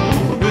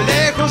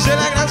 lejos de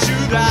la gran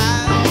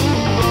ciudad.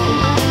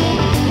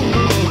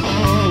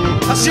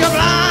 Hacía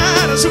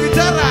hablar a su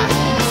guitarra,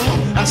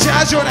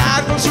 hacía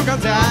llorar con su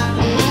cantar.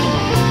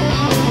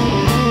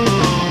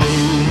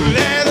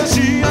 Le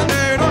decía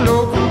negro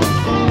loco,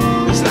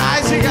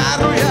 slice,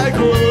 cigarro y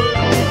alcohol.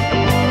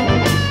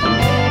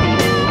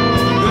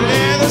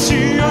 Le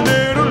decía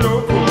negro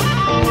loco,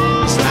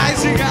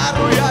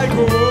 cigarro y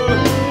alcohol.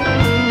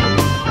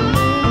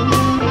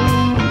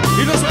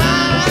 Y los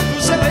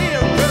blancos se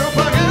reían, pero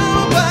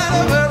pagaban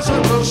para ver su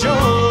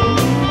actuación.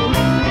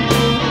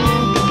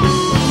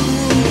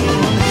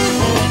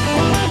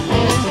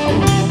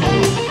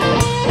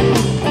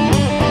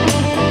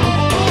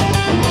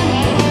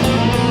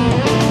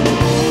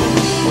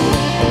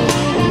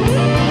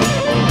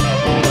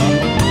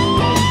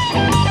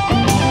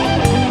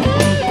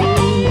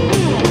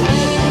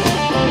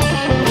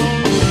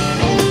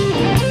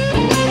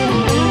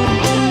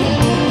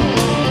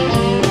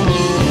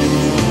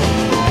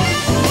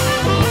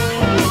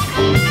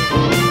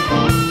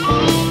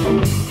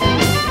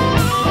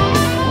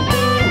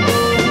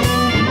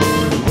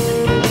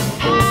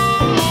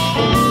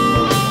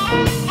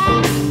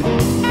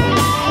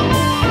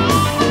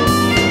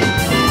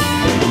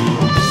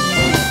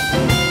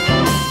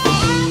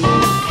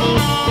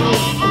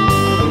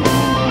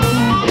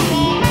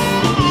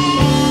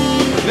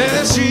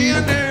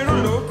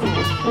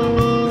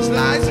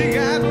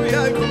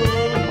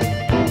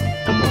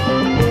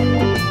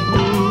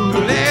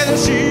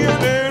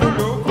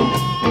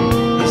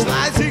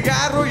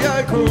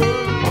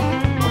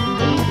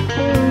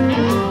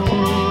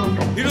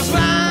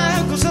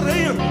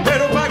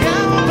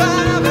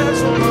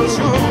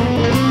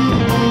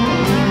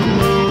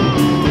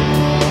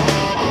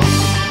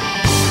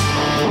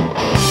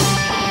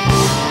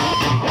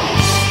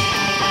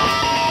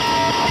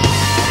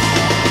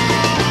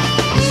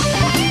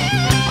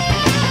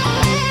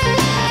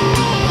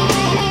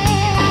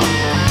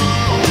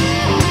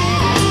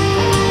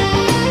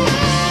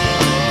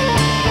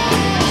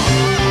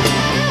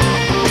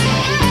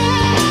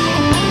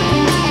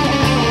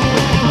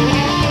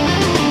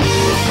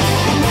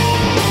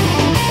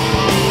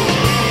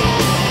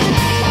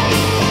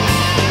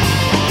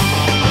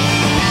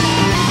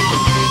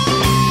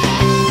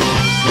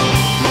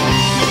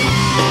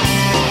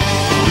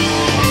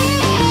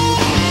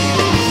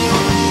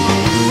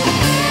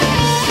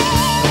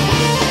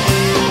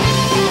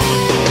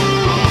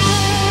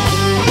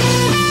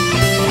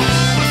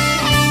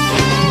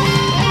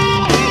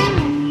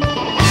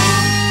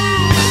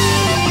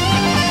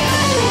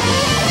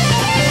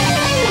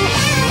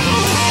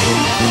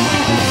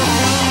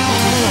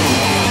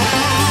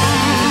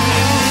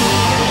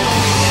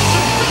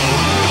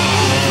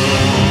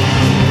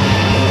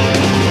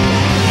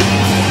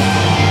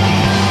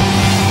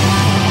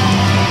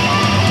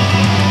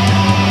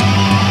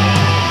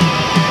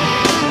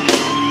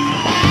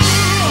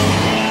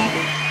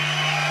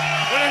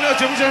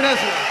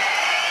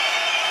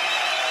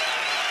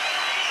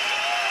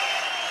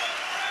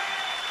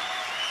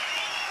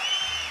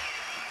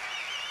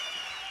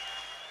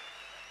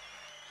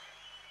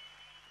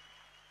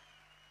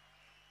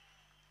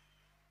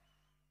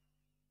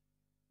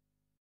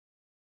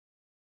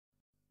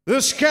 The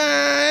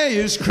sky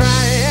is crying,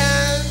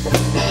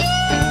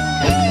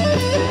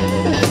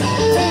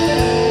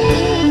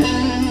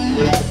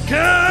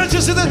 can't you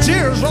see the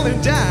tears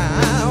rolling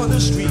down the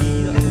street?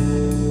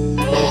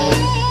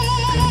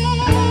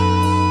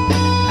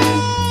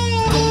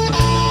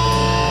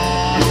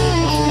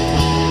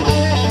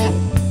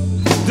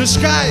 The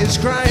sky is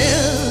crying,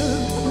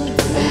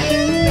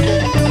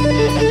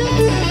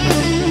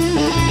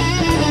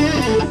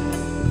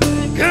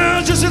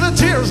 can't you see the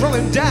tears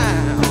rolling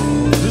down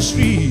the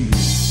street?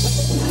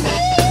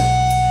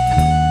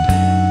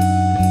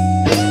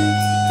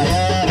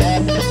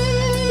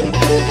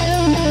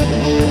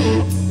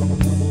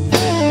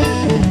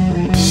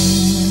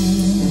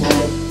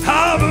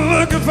 I've been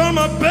looking for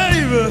my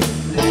baby,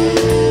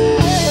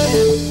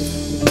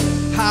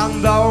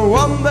 and I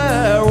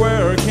wonder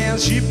where can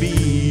she be?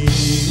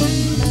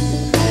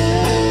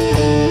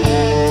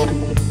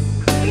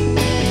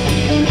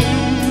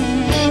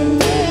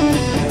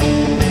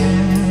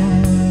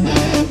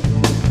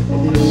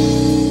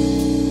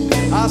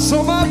 I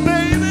saw my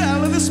baby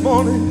early this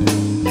morning,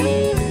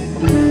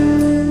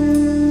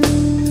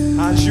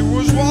 and she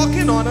was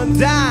walking on and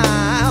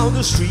down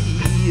the street.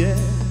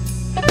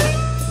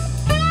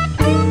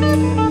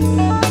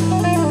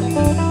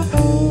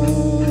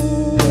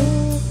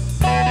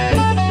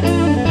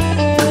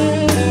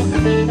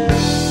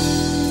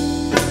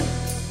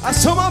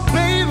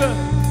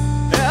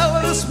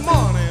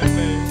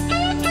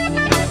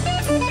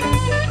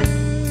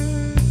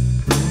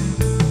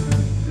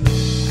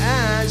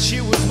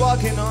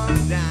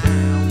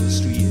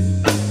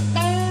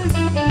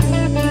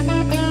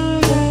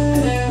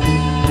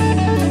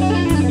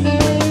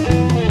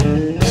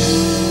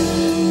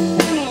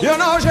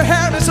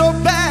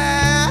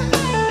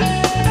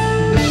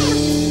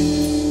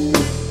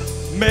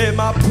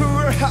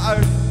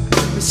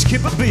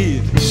 skip a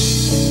beat.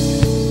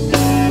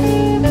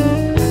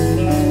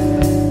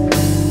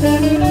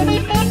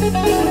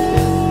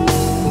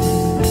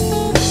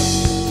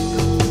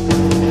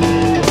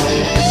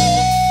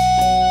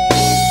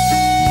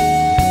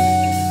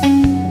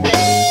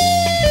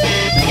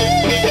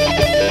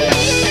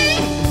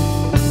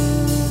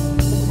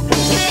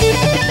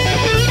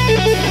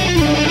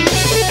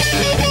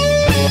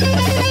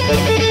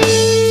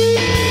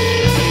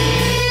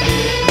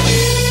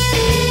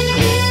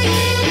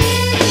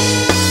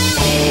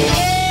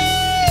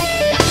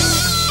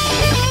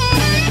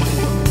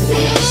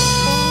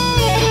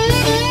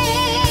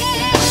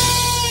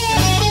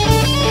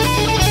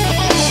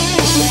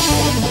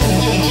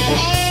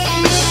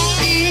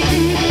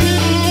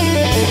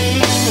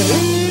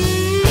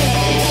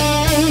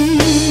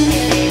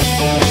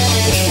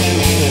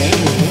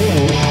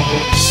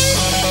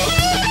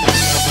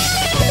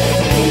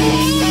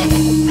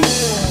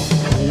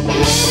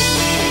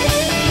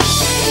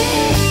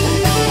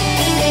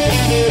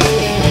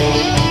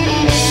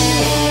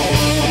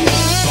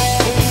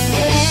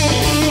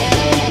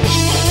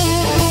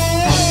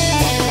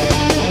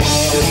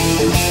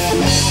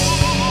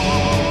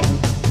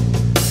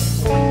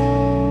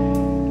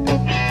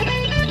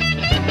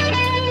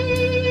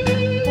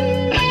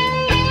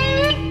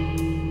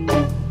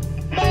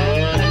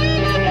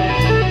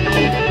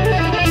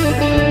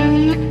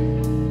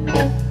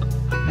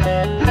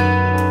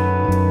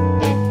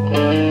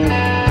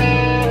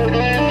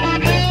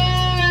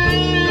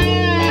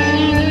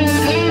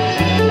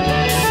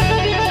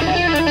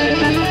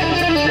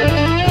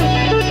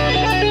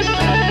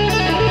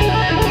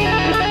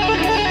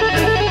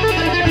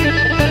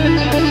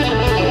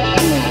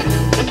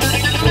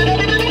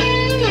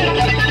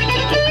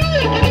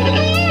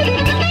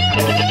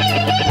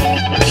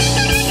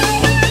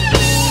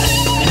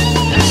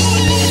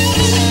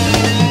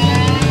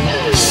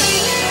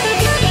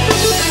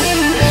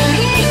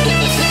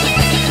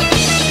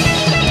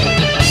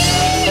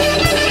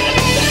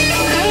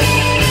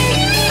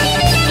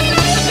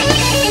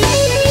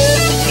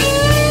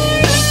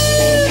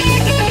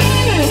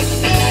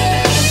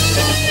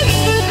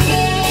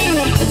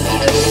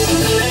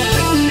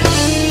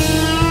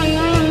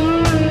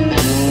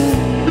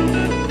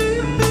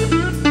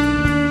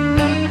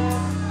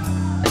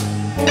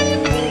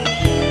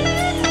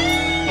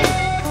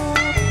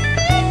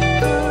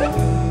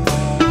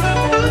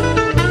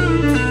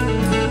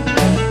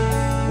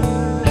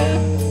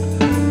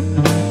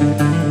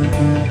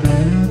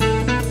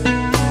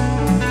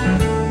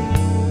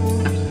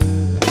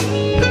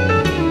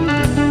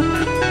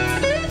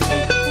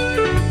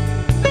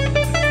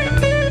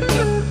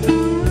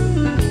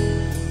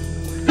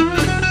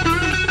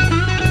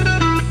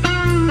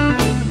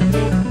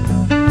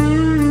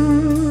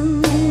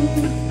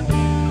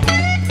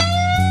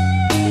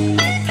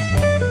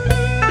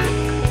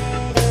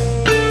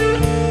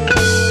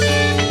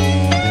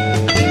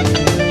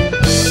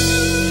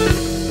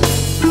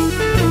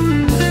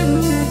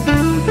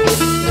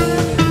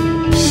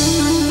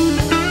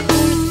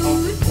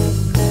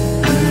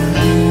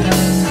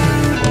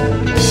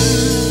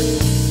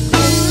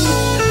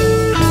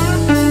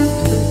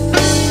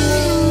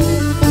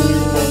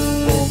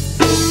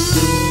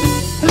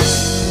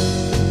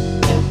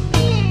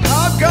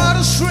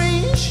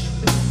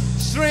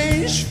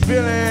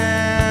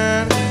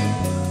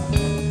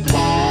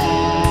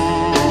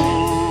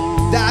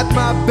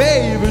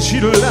 She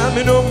don't love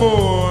me no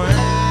more.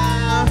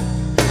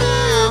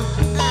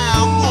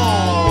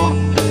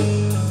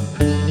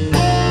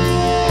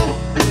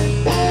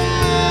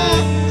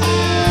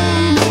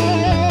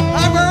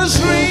 I've got a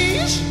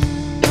strange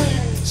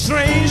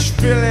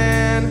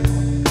feeling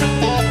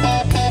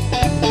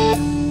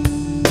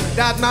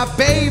that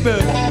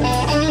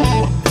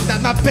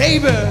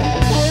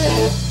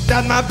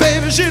my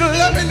baby, she don't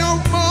love me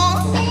no more.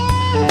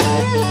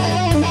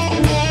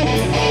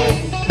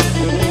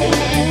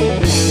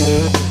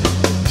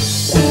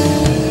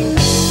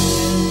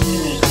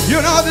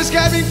 You know this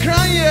got me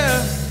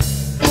crying.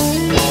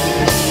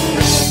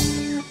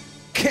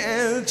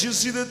 Can't you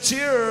see the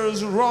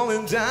tears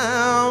rolling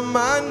down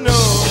my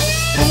nose?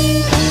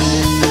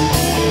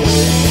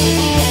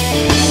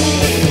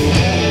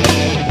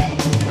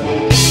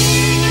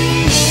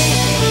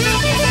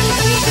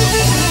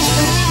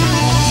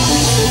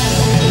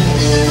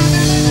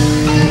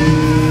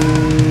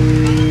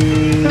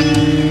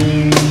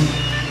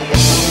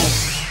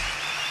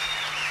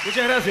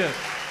 Muchas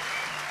gracias.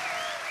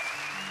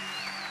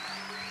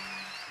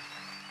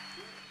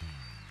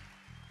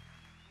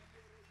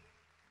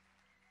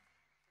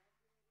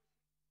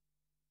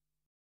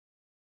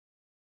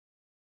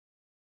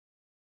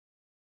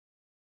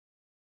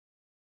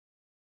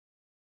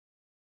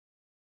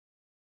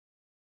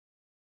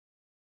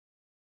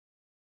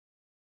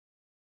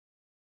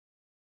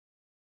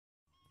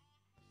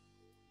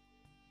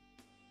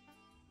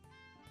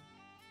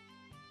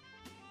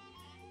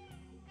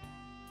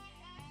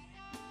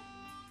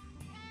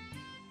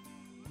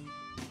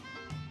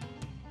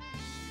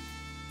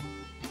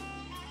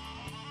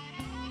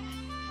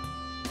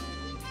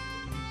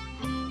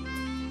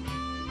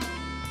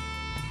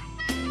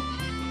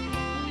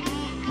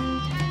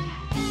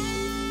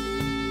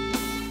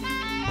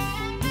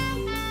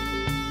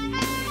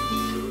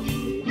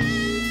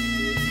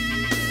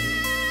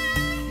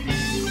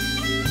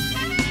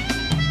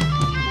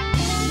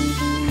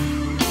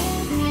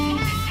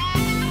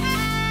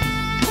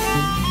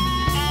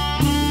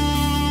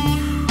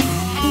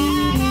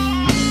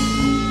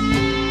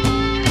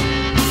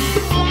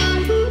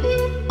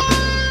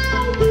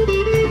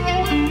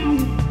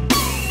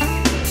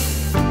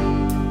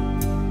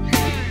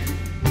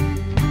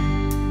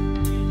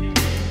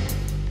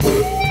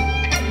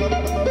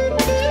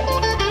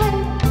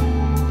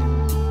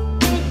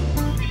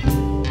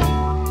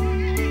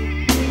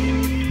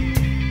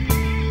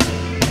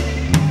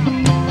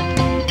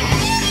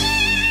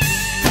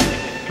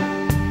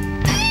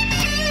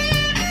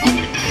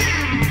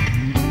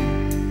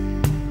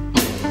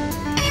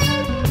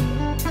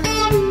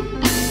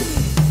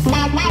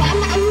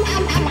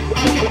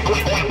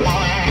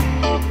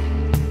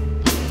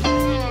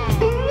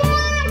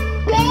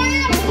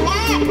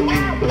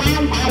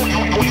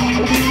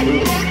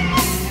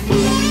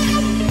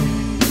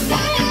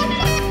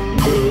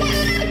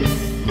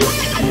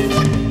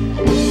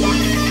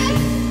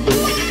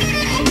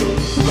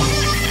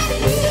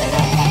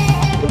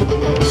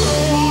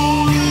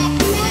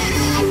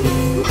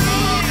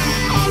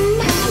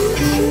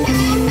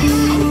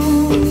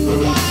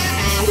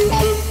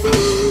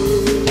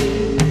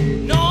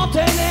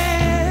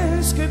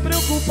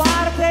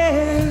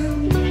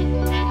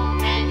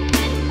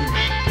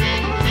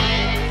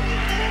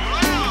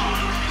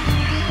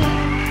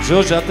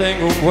 yo ya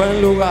tengo un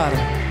buen lugar.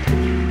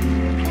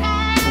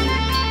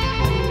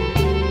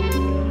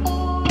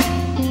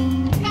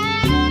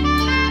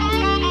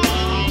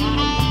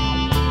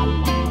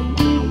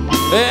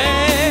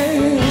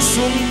 Es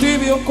un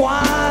tibio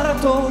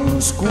cuarto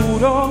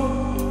oscuro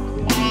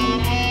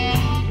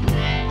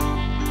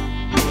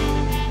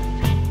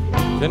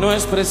que no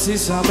es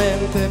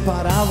precisamente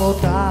para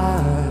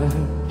votar.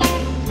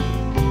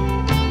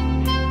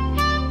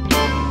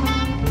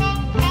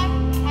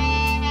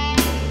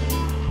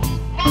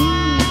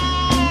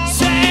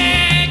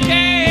 Sé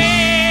que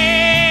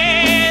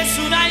es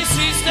una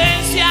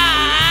insistencia,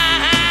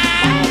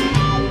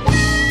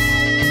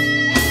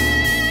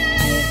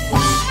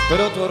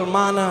 pero tu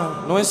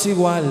hermana no es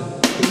igual.